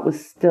Scott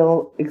was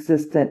still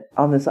existent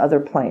on this other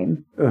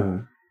plane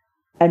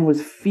and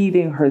was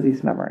feeding her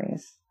these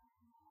memories.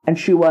 And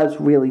she was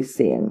really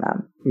seeing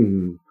them.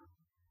 Mm-hmm.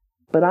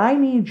 But I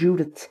need you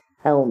to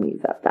tell me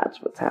that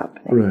that's what's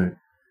happening.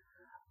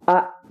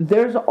 Right.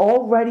 There's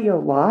already a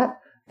lot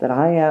that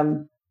I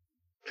am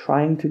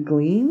trying to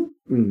glean.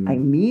 Mm-hmm. I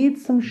need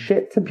some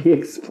shit to be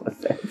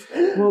explicit.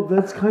 Well,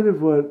 that's kind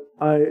of where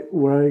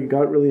I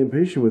got really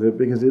impatient with it,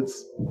 because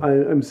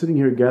I'm sitting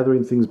here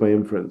gathering things by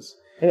inference.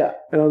 Yeah.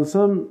 And on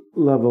some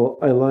level,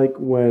 I like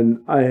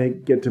when I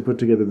get to put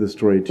together the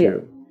story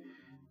too.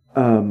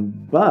 Yeah.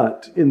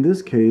 But in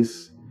this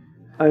case,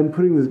 I'm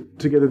putting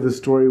together the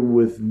story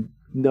with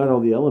not all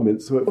the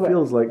elements, so it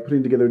feels like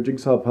putting together a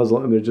jigsaw puzzle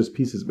and there's just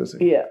pieces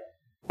missing. Yeah.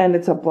 And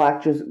it's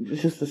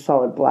just a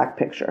solid black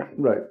picture.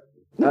 Right.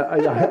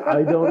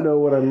 I don't know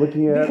what I'm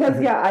looking at.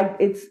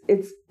 Because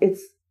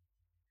it's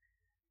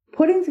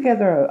putting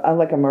together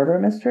a murder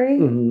mystery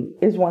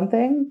is one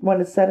thing when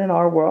it's set in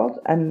our world,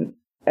 and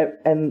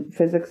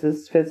physics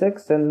is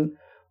physics, and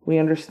we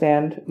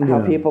understand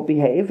how people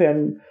behave,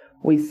 and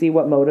we see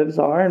what motives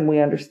are, and we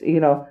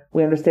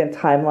understand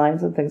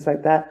timelines and things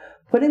like that.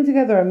 Putting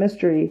together a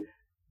mystery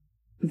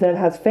that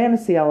has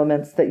fantasy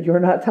elements that you're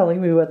not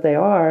telling me what they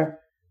are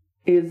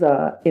is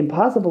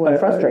impossible and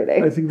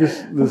frustrating. I think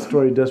this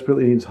story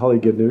desperately needs Holly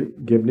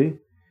Gibney.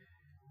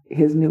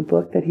 His new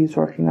book that he's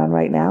working on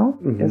right now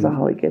is a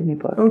Holly Gibney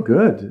book. Oh,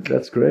 good.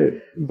 That's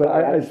great. But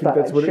I think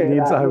that's what it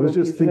needs. I was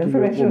just thinking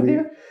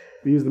when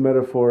we use the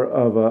metaphor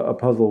of a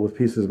puzzle with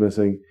pieces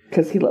missing.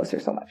 Because he loves her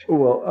so much.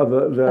 Well,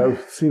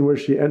 the scene where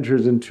she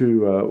enters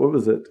into, what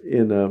was it,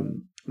 in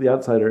The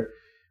Outsider,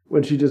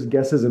 when she just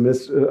guesses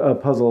a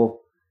puzzle.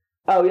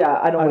 Oh yeah,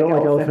 I don't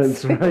like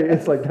elephants. Right?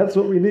 It's like that's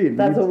what we need.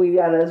 That is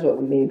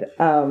what we need.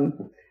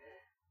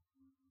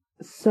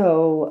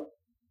 So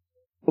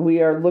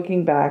we are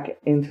looking back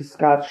into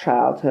Scott's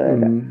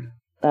childhood.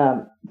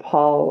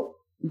 Paul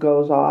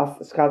goes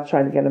off. Scott's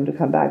trying to get him to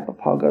come back, but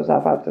Paul goes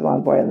off after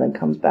Long Boy and then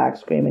comes back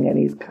screaming, and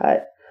he's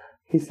cut.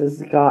 He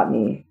says, "Got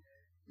me,"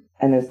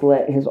 and his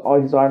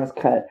arm is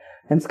cut.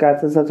 And Scott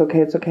says, "That's okay.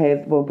 It's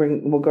okay. We'll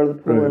go to the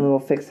pool and we'll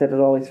fix it.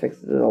 It'll always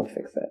fix it. It'll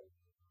fix it."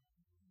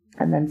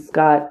 And then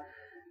Scott,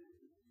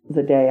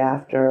 the day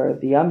after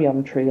the Yum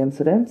Yum Tree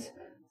incident,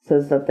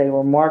 says that they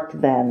were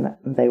marked then,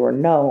 they were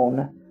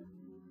known,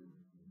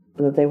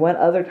 that they went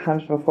other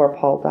times before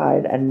Paul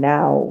died, and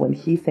now when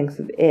he thinks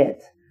of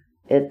it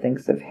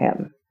thinks of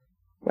him,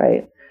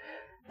 right?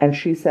 And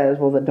she says,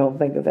 "Well, then don't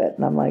think of it."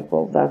 And I'm like,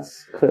 well,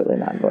 that's clearly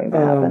not going to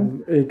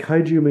happen. A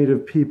kaiju made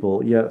of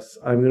people, yes.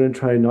 I'm going to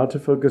try not to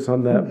focus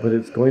on that, but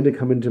it's going to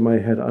come into my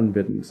head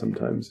unbidden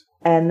sometimes.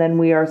 And then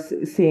we are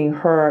seeing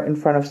her in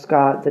front of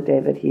Scott the day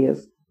that he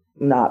is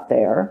not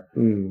there.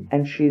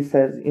 And she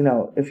says,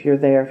 if you're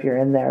there, if you're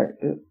in there,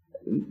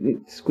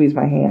 squeeze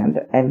my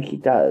hand. And he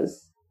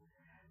does.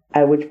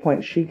 At which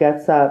point she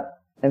gets up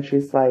and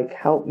she's like,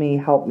 help me,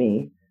 help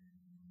me.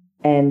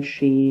 And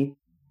she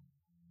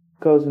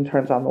goes and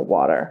turns on the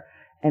water.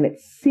 And it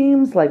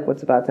seems like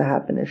what's about to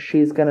happen is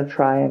she's going to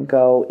try and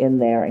go in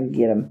there and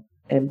get him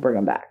and bring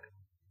him back.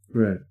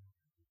 Right.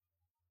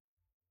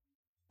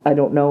 I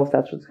don't know if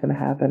that's what's going to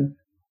happen,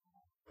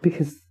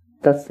 because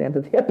that's the end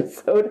of the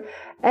episode.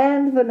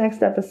 And the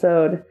next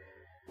episode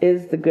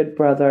is The Good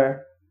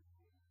Brother.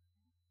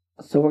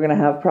 So we're going to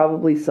have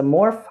probably some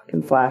more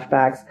fucking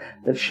flashbacks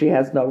that she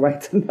has no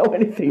right to know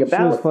anything about.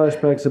 She has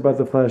flashbacks about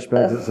the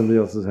flashbacks that somebody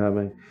else is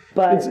having.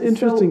 But it's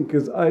interesting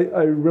because I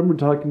remember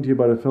talking to you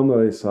about a film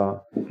that I saw,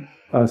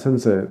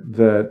 Sensei,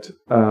 that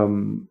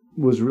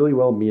was really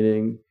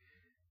well-meaning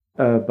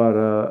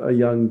about a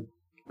young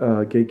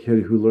gay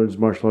kid who learns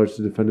martial arts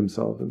to defend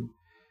himself.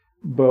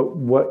 But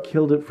what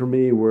killed it for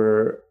me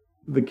were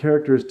the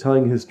characters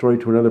telling his story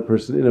to another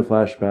person in a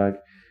flashback,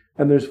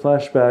 and there's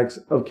flashbacks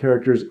of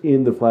characters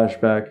in the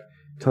flashback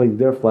telling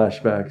their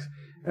flashbacks,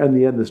 and in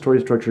the end the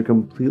story structure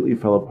completely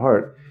fell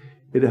apart.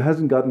 It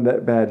hasn't gotten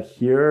that bad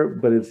here,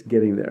 but it's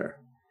getting there.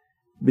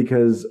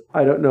 Because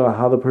I don't know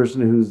how the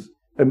person who's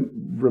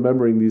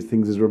remembering these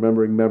things is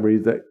remembering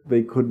memories that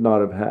they could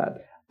not have had.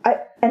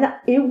 And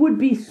it would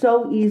be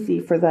so easy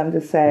for them to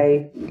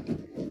say,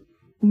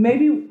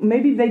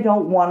 maybe they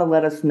don't want to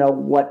let us know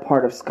what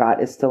part of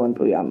Scott is still in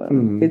Booyah Moon.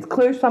 Mm-hmm. It's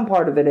clear some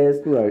part of it is,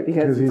 right,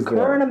 because it's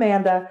Kerr and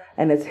Amanda,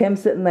 and it's him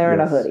sitting there in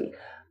a hoodie.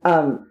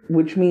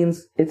 Which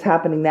means it's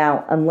happening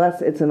now,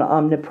 unless it's an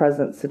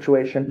omnipresent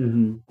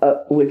situation,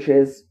 which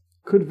is...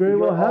 Could very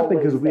well happen,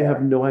 because we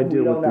have no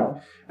idea what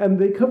know. And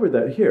they covered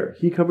that here.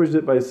 He covers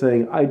it by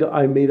saying,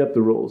 I made up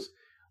the rules.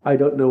 I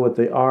don't know what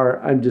they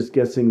are. I'm just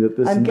guessing that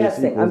this I'm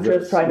guessing. I'm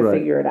just trying to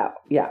figure it out.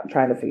 Yeah, I'm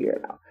trying to figure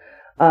it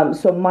out.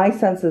 So my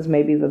sense is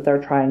maybe that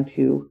they're trying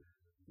to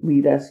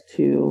lead us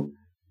to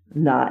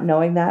not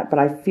knowing that, but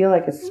I feel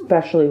like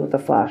especially with the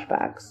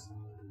flashbacks,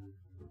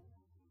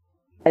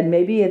 and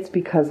maybe it's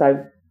because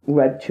I've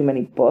read too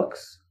many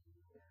books,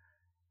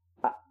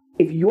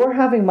 if you're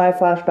having my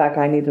flashback,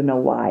 I need to know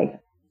why.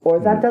 Or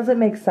that doesn't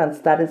make sense.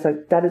 That is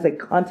a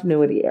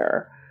continuity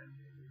error.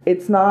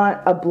 It's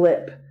not a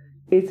blip.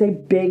 It's a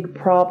big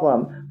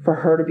problem for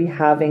her to be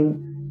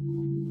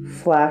having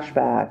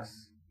flashbacks.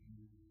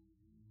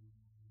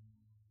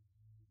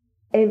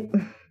 And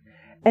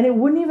it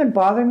wouldn't even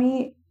bother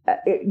me.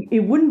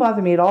 It wouldn't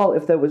bother me at all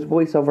if there was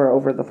voiceover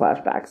over the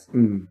flashbacks.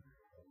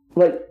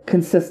 Like,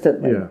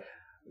 consistently. Yeah.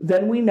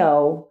 Then we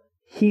know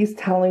he's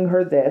telling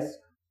her this.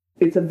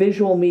 It's a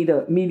visual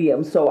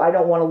medium, so I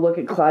don't want to look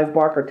at Clive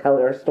Barker tell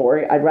her a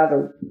story. I'd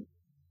rather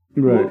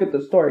look at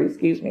the story,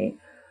 excuse me.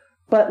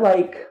 But,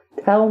 like,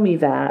 tell me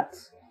that.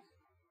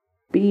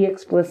 Be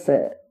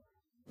explicit.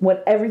 When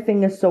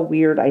everything is so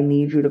weird, I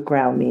need you to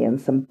ground me in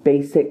some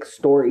basic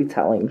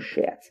storytelling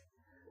shit.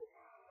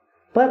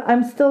 But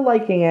I'm still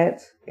liking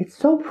it. It's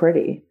so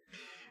pretty.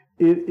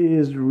 It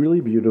is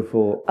really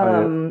beautiful.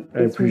 I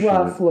it's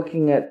rough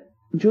looking at...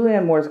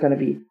 Julianne Moore's going to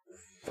be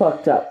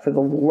fucked up for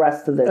the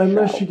rest of this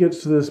Unless show. she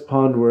gets to this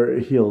pond where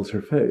it heals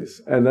her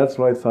face. And that's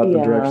what I thought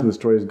the direction the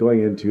story is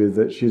going into, is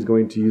that she's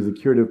going to use the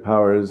curative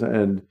powers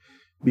and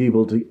be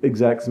able to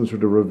exact some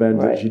sort of revenge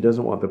that she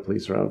doesn't want the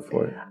police around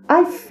for.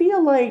 I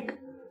feel like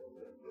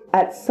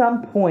at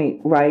some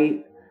point,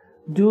 right,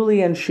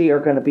 Dooley and she are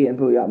going to be in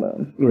Booyah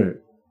Moon. Right.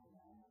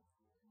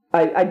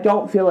 I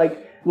don't feel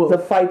like the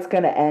fight's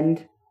going to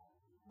end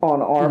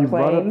on our plane. You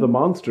brought up the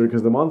monster,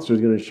 because the monster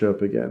is going to show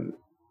up again.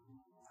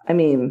 I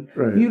mean,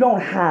 you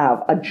don't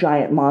have a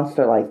giant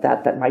monster like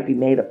that might be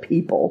made of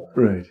people.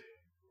 Right.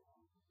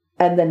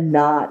 And then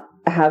not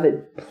have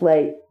it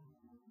play.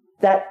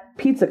 That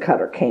pizza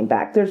cutter came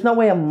back. There's no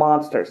way a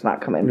monster's not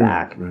coming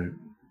back. Right.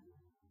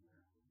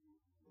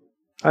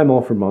 I'm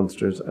all for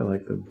monsters. I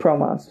like them. Pro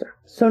monster.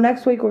 So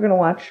next week we're going to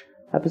watch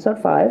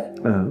episode 5,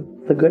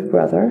 The Good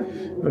Brother.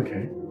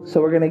 Okay. So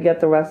we're going to get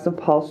the rest of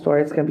Paul's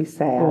story. It's going to be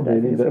sad. Well,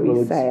 maybe it's going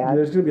to be sad.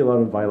 There's going to be a lot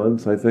of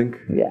violence, I think.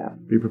 Yeah.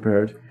 Be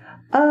prepared.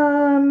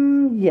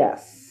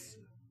 Yes.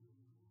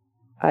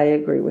 I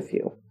agree with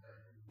you.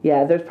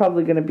 Yeah, there's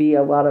probably going to be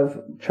a lot of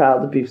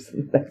child abuse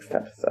in the next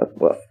episode.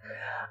 Woof.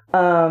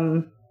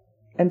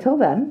 Until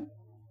then,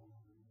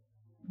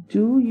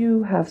 do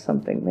you have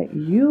something that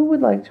you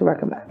would like to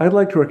recommend? I'd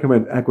like to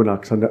recommend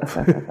Equinox on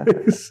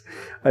Netflix.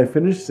 I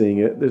finished seeing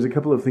it. There's a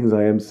couple of things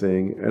I am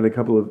seeing, and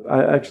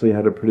I actually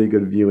had a pretty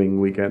good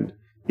viewing weekend.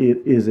 It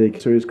is a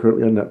series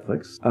currently on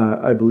Netflix.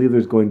 I believe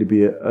there's going to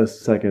be a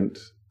second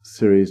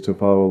series to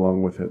follow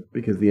along with it,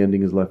 because the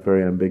ending is left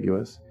very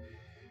ambiguous.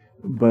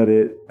 But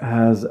it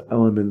has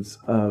elements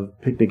of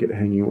Picnic at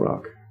Hanging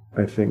Rock,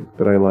 I think,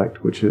 that I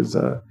liked, which is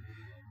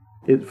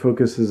it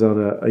focuses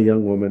on a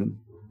young woman.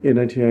 In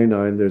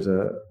 1999, there's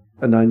a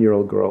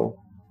 9-year-old girl,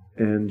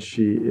 and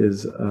she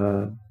is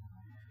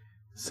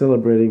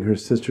celebrating her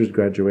sister's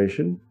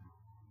graduation.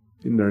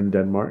 They're in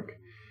Denmark.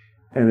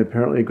 And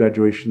apparently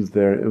graduations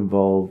there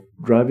involve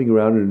driving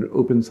around in an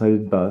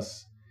open-sided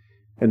bus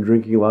and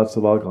drinking lots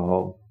of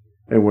alcohol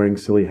and wearing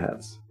silly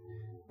hats.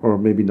 Or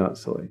maybe not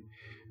silly.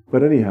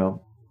 But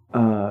anyhow,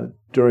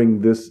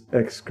 during this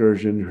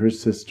excursion, her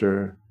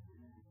sister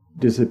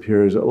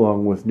disappears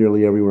along with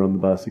nearly everyone on the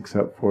bus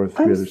except for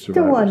 3 other survivors. I'm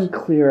still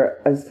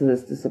unclear as to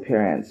this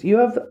disappearance.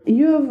 You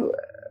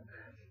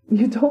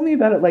told me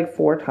about it like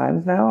 4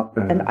 times now,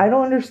 and I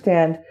don't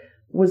understand.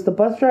 Was the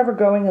bus driver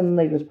going and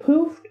they just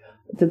poofed?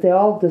 Did they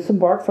all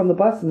disembark from the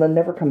bus and then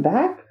never come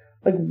back?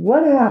 Like,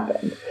 what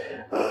happened?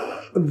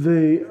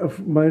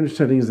 My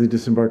understanding is they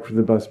disembarked from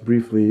the bus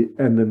briefly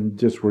and then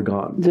just were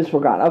gone.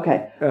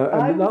 Okay.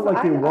 Not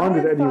like they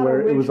wandered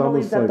anywhere. It was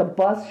almost that like the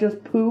bus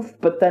just poofed,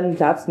 but then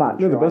that's not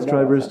true. No, the bus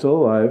driver is still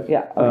alive.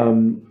 Yeah.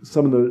 Okay.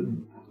 Some of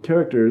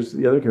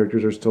the other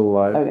characters are still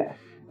alive. Okay.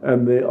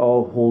 And they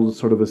all hold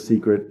sort of a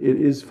secret.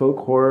 It is folk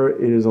horror.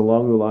 It is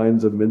along the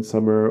lines of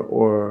Midsummer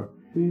or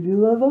we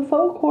do love a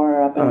folk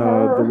horror up in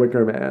here. The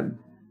Wicker Man,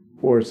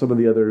 or some of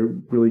the other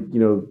really,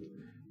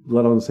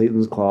 Blood on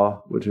Satan's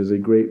Claw, which is a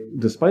great,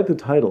 despite the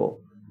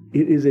title,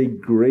 it is a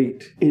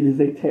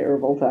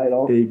terrible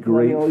title. A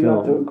great film. You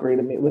have to agree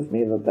with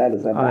me that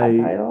is a bad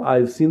title.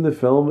 I've seen the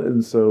film,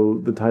 and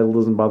so the title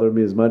doesn't bother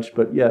me as much,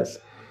 but yes,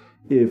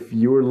 if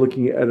you were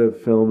looking at a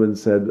film and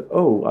said,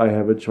 oh, I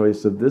have a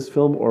choice of this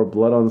film or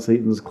Blood on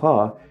Satan's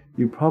Claw,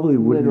 you probably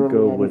wouldn't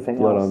go with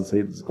Blood on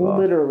Satan's Claw.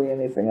 Literally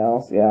anything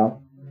else, yeah.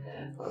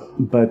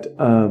 But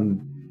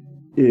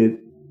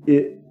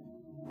it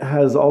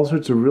has all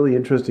sorts of really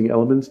interesting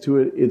elements to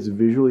it. It's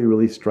visually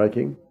really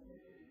striking.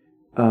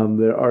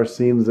 There are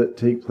scenes that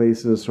take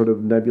place in a sort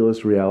of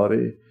nebulous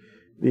reality.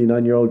 The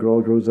 9-year-old girl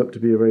grows up to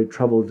be a very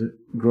troubled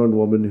grown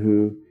woman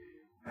who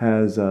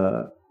has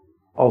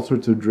all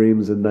sorts of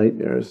dreams and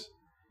nightmares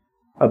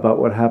about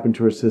what happened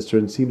to her sister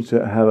and seems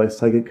to have a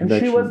psychic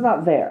connection. And she was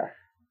not there.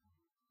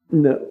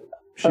 No,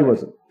 she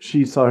wasn't.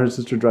 She saw her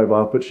sister drive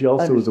off, but she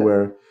also was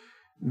aware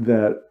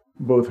that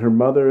both her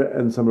mother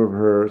and some of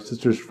her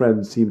sister's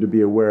friends seemed to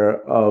be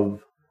aware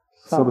of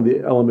some of the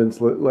elements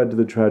that led to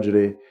the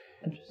tragedy.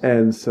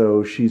 And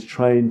so she's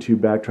trying to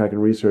backtrack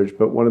and research.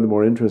 But one of the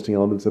more interesting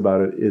elements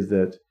about it is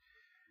that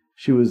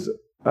she was,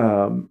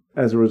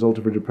 as a result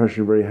of her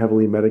depression, very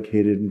heavily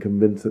medicated and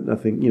convinced that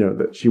nothing,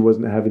 that she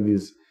wasn't having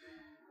these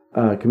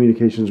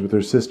communications with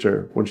her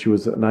sister when she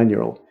was a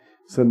 9-year-old.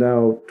 So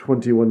now,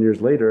 21 years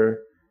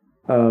later,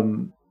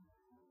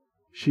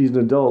 she's an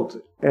adult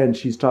and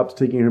she stops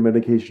taking her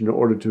medication in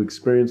order to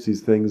experience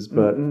these things.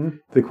 But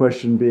the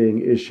question being,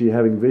 is she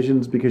having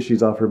visions because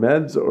she's off her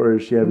meds, or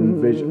is she having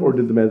vision, or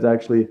did the meds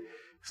actually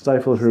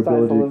stifle her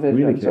ability to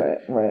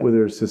communicate with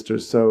her sister?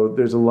 So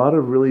there's a lot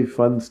of really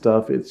fun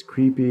stuff. It's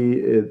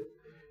creepy.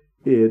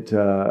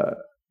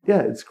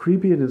 It's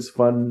creepy and it's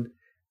fun.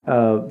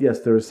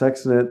 Yes, there is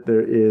sex in it.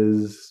 There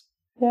is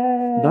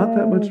not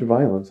that much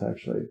violence,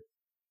 actually.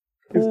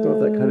 It's not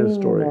that kind of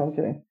story. No, I'm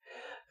kidding.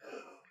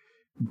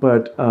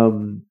 But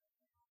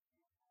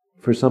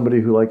for somebody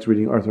who likes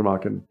reading Arthur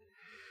Machen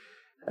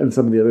and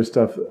some of the other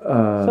stuff...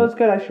 so it's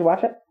good, I should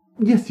watch it?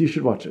 Yes, you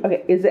should watch it.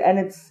 Okay,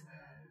 it's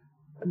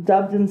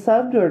dubbed and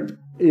subbed, or...?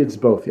 It's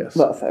both, yes.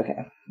 Both,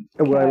 okay.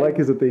 And what I like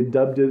is that they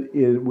dubbed it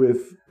in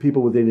with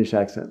people with Danish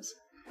accents.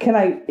 Do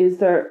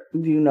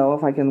you know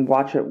if I can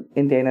watch it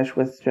in Danish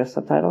with just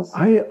subtitles?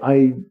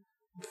 I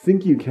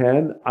think you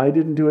can. I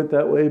didn't do it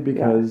that way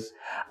because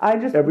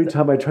every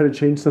time I try to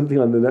change something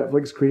on the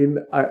Netflix screen,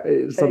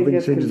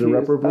 something changes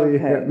irreparably,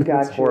 and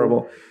it's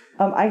horrible.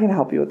 I can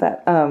help you with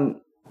that.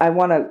 I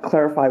want to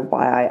clarify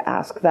why I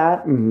ask that.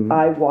 Mm-hmm.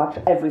 I watch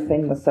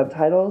everything with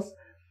subtitles.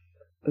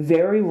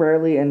 Very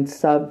rarely in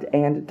subbed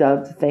and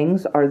dubbed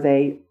things are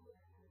they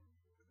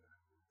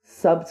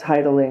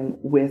subtitling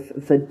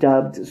with the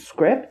dubbed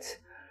script.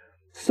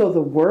 So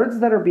the words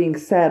that are being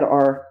said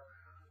are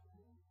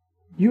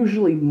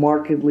usually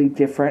markedly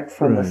different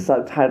from the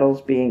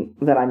subtitles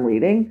that I'm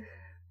reading.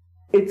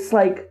 It's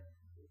like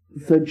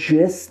the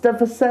gist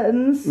of a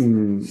sentence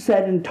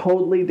said in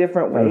totally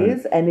different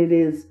ways, and it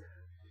is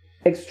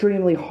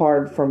extremely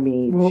hard for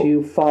me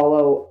to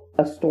follow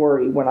a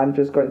story when I'm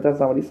just going, that's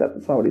not what he said,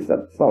 that's not what he said,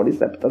 that's not what he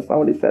said, but that's not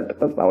what he said, but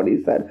that's not what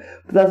he said,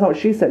 but that's not what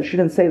she said. She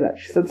didn't say that.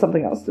 She said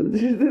something else.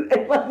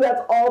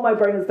 That's all my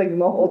brain is thinking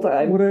the whole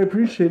time. What I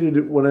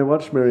appreciated when I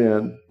watched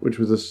Marianne, which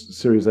was a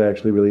series I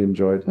actually really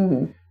enjoyed,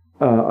 on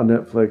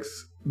Netflix,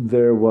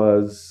 there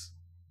was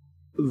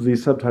the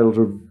subtitles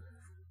are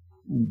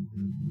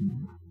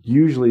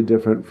usually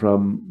different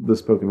from the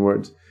spoken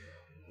words.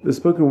 The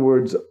spoken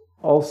words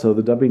also,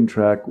 the dubbing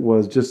track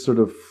was just sort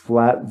of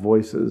flat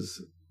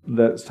voices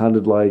that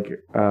sounded like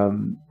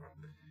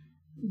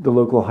the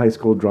local high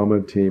school drama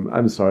team.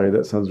 I'm sorry,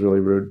 that sounds really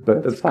rude,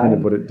 but that's kind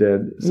of what it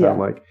did sound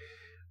like.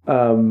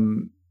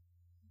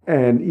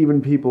 And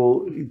even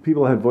people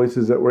had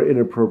voices that were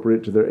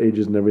inappropriate to their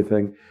ages and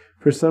everything.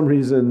 For some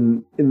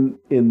reason,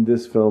 in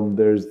this film,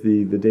 there's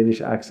the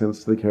Danish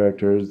accents to the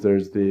characters.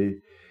 There's the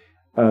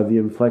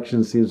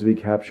inflection seems to be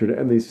captured,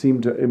 and they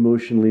seem to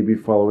emotionally be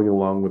following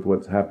along with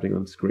what's happening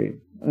on screen.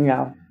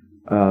 Yeah.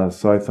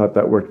 So I thought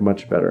that worked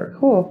much better.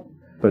 Cool.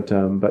 But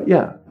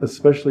yeah,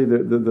 especially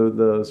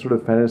the sort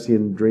of fantasy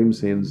and dream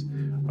scenes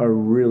are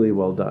really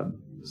well done.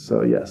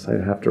 So yes,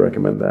 I have to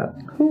recommend that.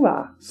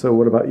 Hoorah. So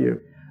what about you?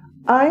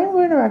 I am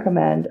going to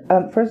recommend,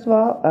 first of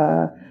all,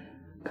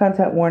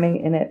 content warning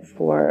in it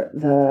for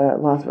the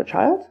loss of a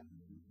child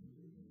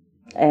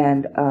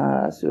and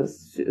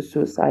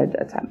suicide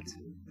attempt.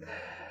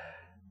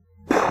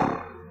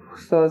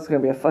 So it's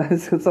going to be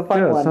it's a fun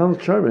one. Yeah, sounds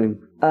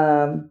charming.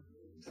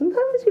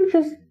 Sometimes you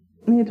just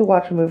need to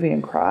watch a movie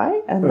and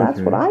cry, and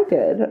that's what I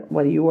did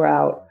when you were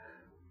out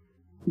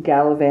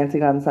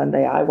gallivanting on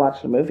Sunday. I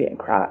watched a movie and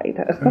cried.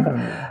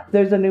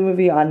 There's a new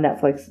movie on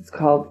Netflix. It's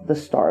called The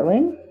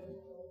Starling.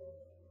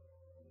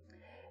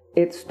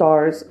 It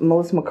stars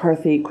Melissa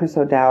McCarthy, Chris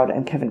O'Dowd,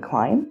 and Kevin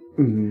Kline.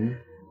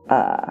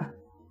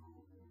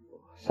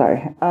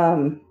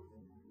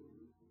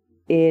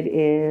 It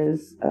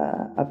is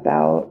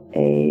about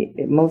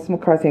Melissa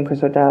McCarthy and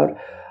Chris O'Dowd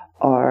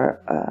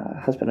are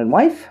husband and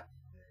wife,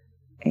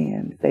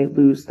 and they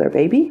lose their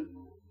baby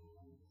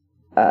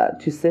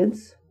to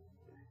SIDS,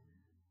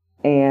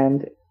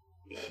 and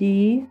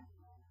he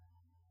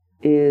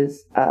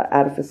is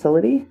at a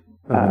facility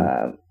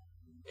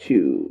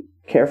to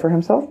care for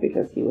himself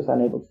because he was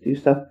unable to do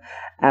so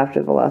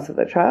after the loss of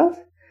their child.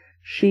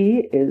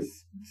 She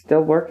is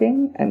still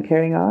working and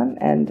carrying on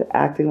and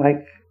acting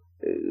like,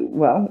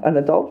 well, an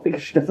adult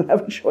because she doesn't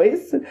have a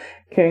choice,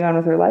 carrying on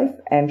with her life.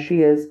 And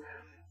she is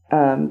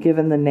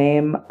given the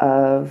name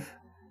of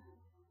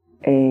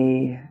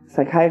a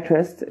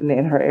psychiatrist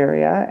in her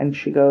area, and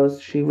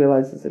she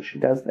realizes that she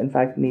does in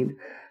fact need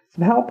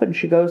some help, and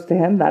she goes to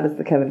him. That is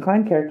the Kevin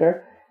Kline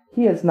character.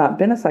 He has not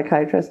been a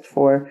psychiatrist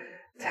for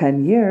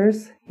 10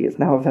 years. He is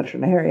now a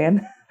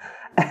veterinarian.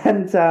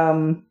 And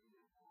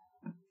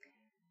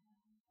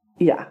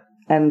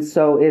and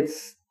so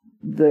it's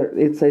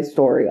a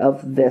story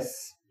of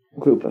this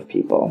group of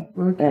people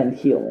and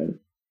healing.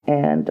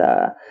 And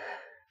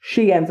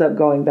she ends up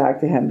going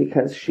back to him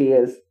because she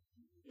is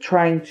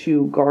trying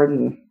to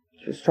garden.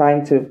 She's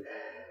trying to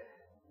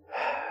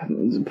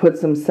put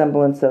some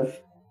semblance of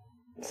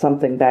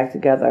something back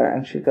together,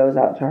 and she goes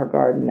out to her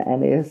garden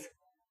and is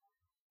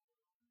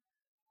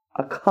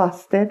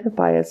accosted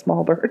by a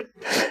small bird,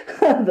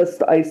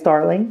 a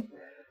starling.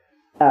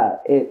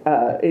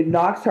 It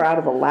knocks her out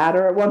of a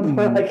ladder at one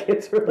point, like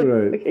it's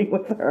really sticking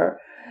with her.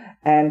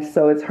 And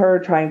so it's her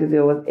trying to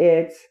deal with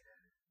it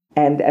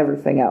and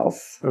everything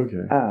else.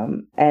 Okay.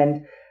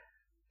 And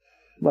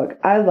look,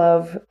 I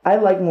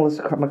like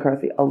Melissa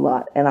McCarthy a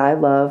lot, and I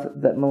love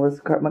that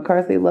Melissa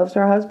McCarthy loves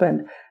her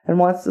husband and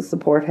wants to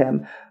support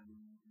him.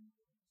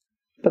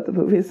 But the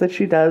movies that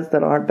she does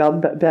that aren't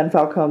Ben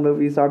Falcone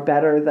movies are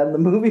better than the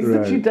movies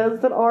that she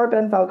does that are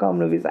Ben Falcone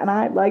movies. And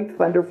I liked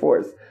Thunder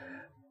Force.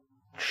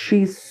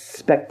 She's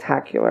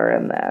spectacular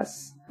in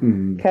this.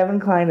 Kevin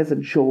Kline is a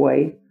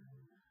joy.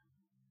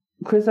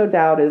 Chris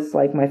O'Dowd is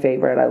like my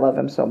favorite. I love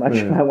him so much,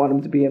 and I want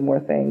him to be in more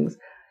things.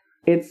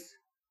 There's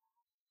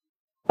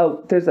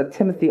a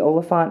Timothy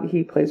Oliphant.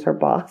 He plays her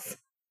boss.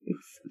 He's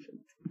such a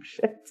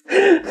shit.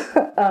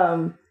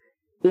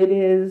 It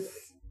is.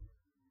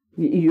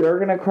 You're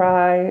gonna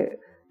cry.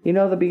 You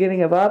know the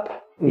beginning of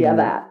Up?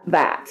 Yeah,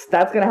 that's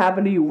gonna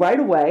happen to you right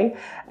away,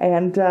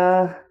 and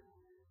then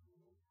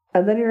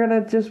you're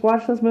gonna just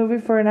watch this movie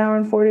for an hour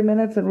and 40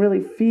 minutes and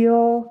really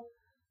feel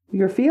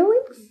your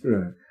feelings.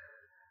 Right.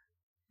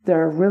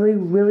 There are really,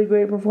 really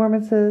great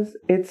performances.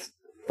 It's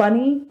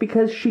funny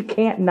because she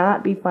can't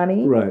not be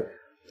funny. Right.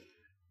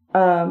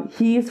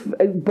 He's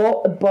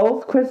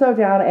both Chris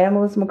O'Dowd and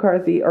Melissa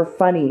McCarthy are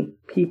funny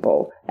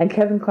people, and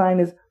Kevin Kline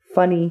is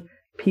funny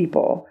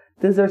people.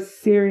 These are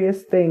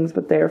serious things,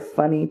 but they're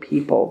funny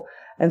people.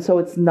 And so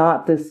it's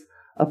not this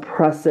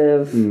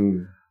oppressive,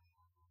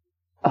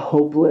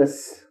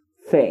 hopeless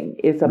thing.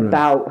 It's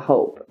about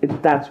hope.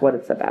 That's what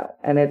it's about.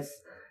 And it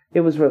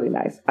was really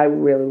nice. I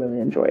really, really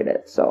enjoyed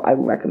it. So I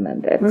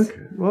recommend it.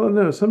 Okay. Well,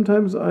 no,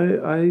 sometimes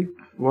I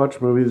watch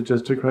movies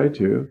just to cry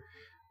too.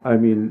 I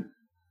mean,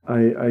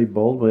 I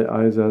bawled my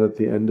eyes out at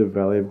the end of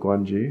Valley of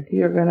Guanji.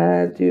 You're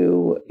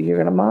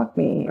gonna mock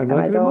me. I'm not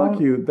going to mock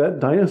you. That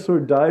dinosaur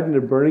died in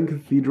a burning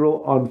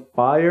cathedral on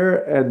fire,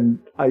 and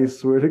I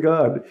swear to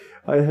God,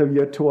 I have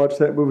yet to watch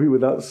that movie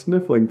without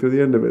sniffling through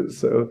the end of it.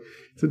 So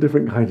it's a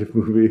different kind of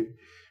movie.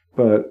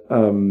 But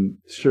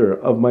sure,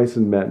 Of Mice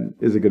and Men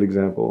is a good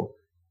example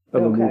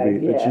of a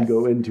movie that you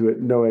go into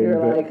it knowing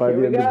that like, by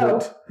the end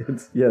of it,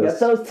 it's get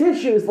those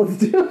tissues. Let's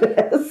do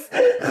this.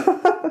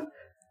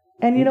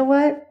 And you know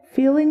what?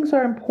 Feelings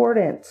are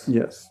important.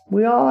 Yes.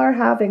 We all are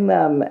having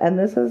them. And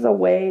this is a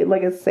way,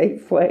 like a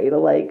safe way to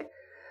like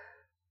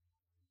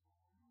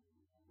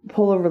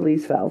pull a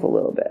release valve a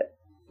little bit.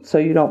 So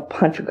you don't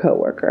punch a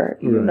coworker.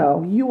 You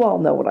know, you all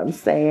know what I'm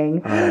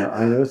saying.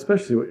 I know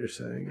especially what you're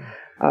saying.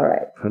 All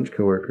right. Punch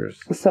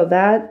coworkers. So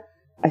that,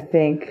 I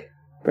think,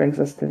 brings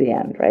us to the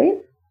end, right?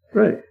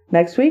 Right.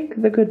 Next week,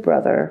 The Good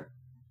Brother.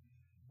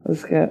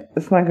 It's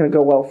not going to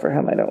go well for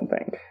him, I don't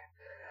think.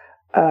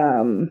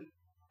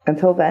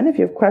 Until then, if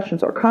you have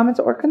questions or comments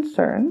or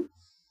concerns,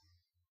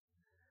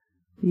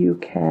 you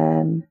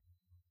can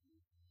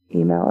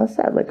email us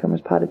at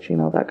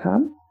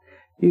latecomerspod@gmail.com.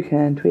 You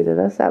can tweet at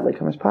us at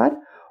latecomerspod,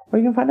 or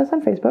you can find us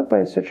on Facebook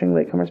by searching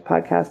Latecomers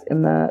Podcast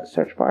in the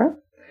search bar.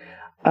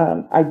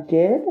 I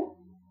did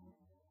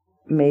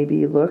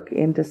maybe look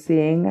into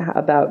seeing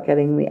about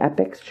getting the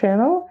Epics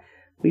channel.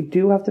 We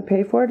do have to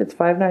pay for it. It's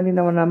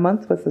 $5.99 a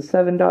month with a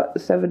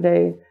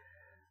 7-day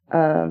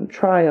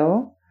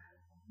trial.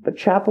 But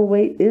Chapel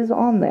Wait is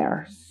on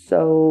there.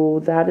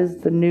 So that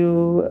is the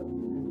new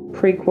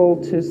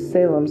prequel to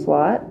Salem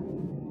Slot.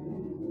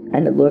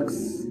 And it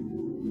looks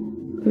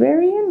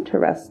very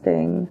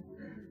interesting.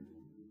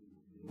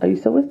 Are you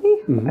still with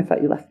me? Mm-hmm. I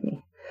thought you left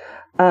me.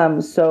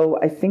 So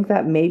I think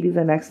that may be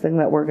the next thing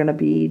that we're going to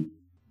be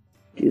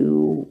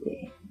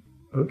doing.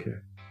 Okay.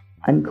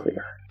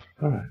 Unclear.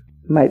 All right.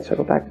 Might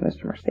circle back to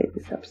Mr.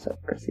 Mercedes episode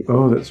for season.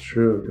 Oh, that's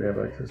true. We have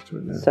access to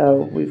it now.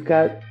 So we've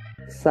got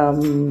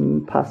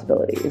some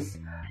possibilities.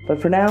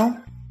 But for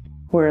now,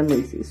 we're in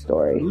Lisey's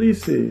story.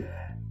 Lisey.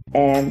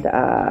 And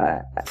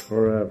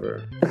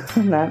forever.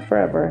 Not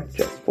forever,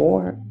 just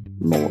 4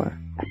 more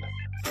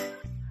episodes.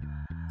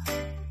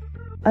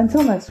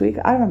 Until next week,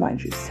 I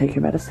remind you to take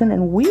your medicine,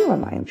 and we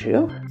remind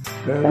you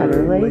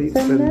better late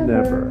than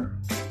never.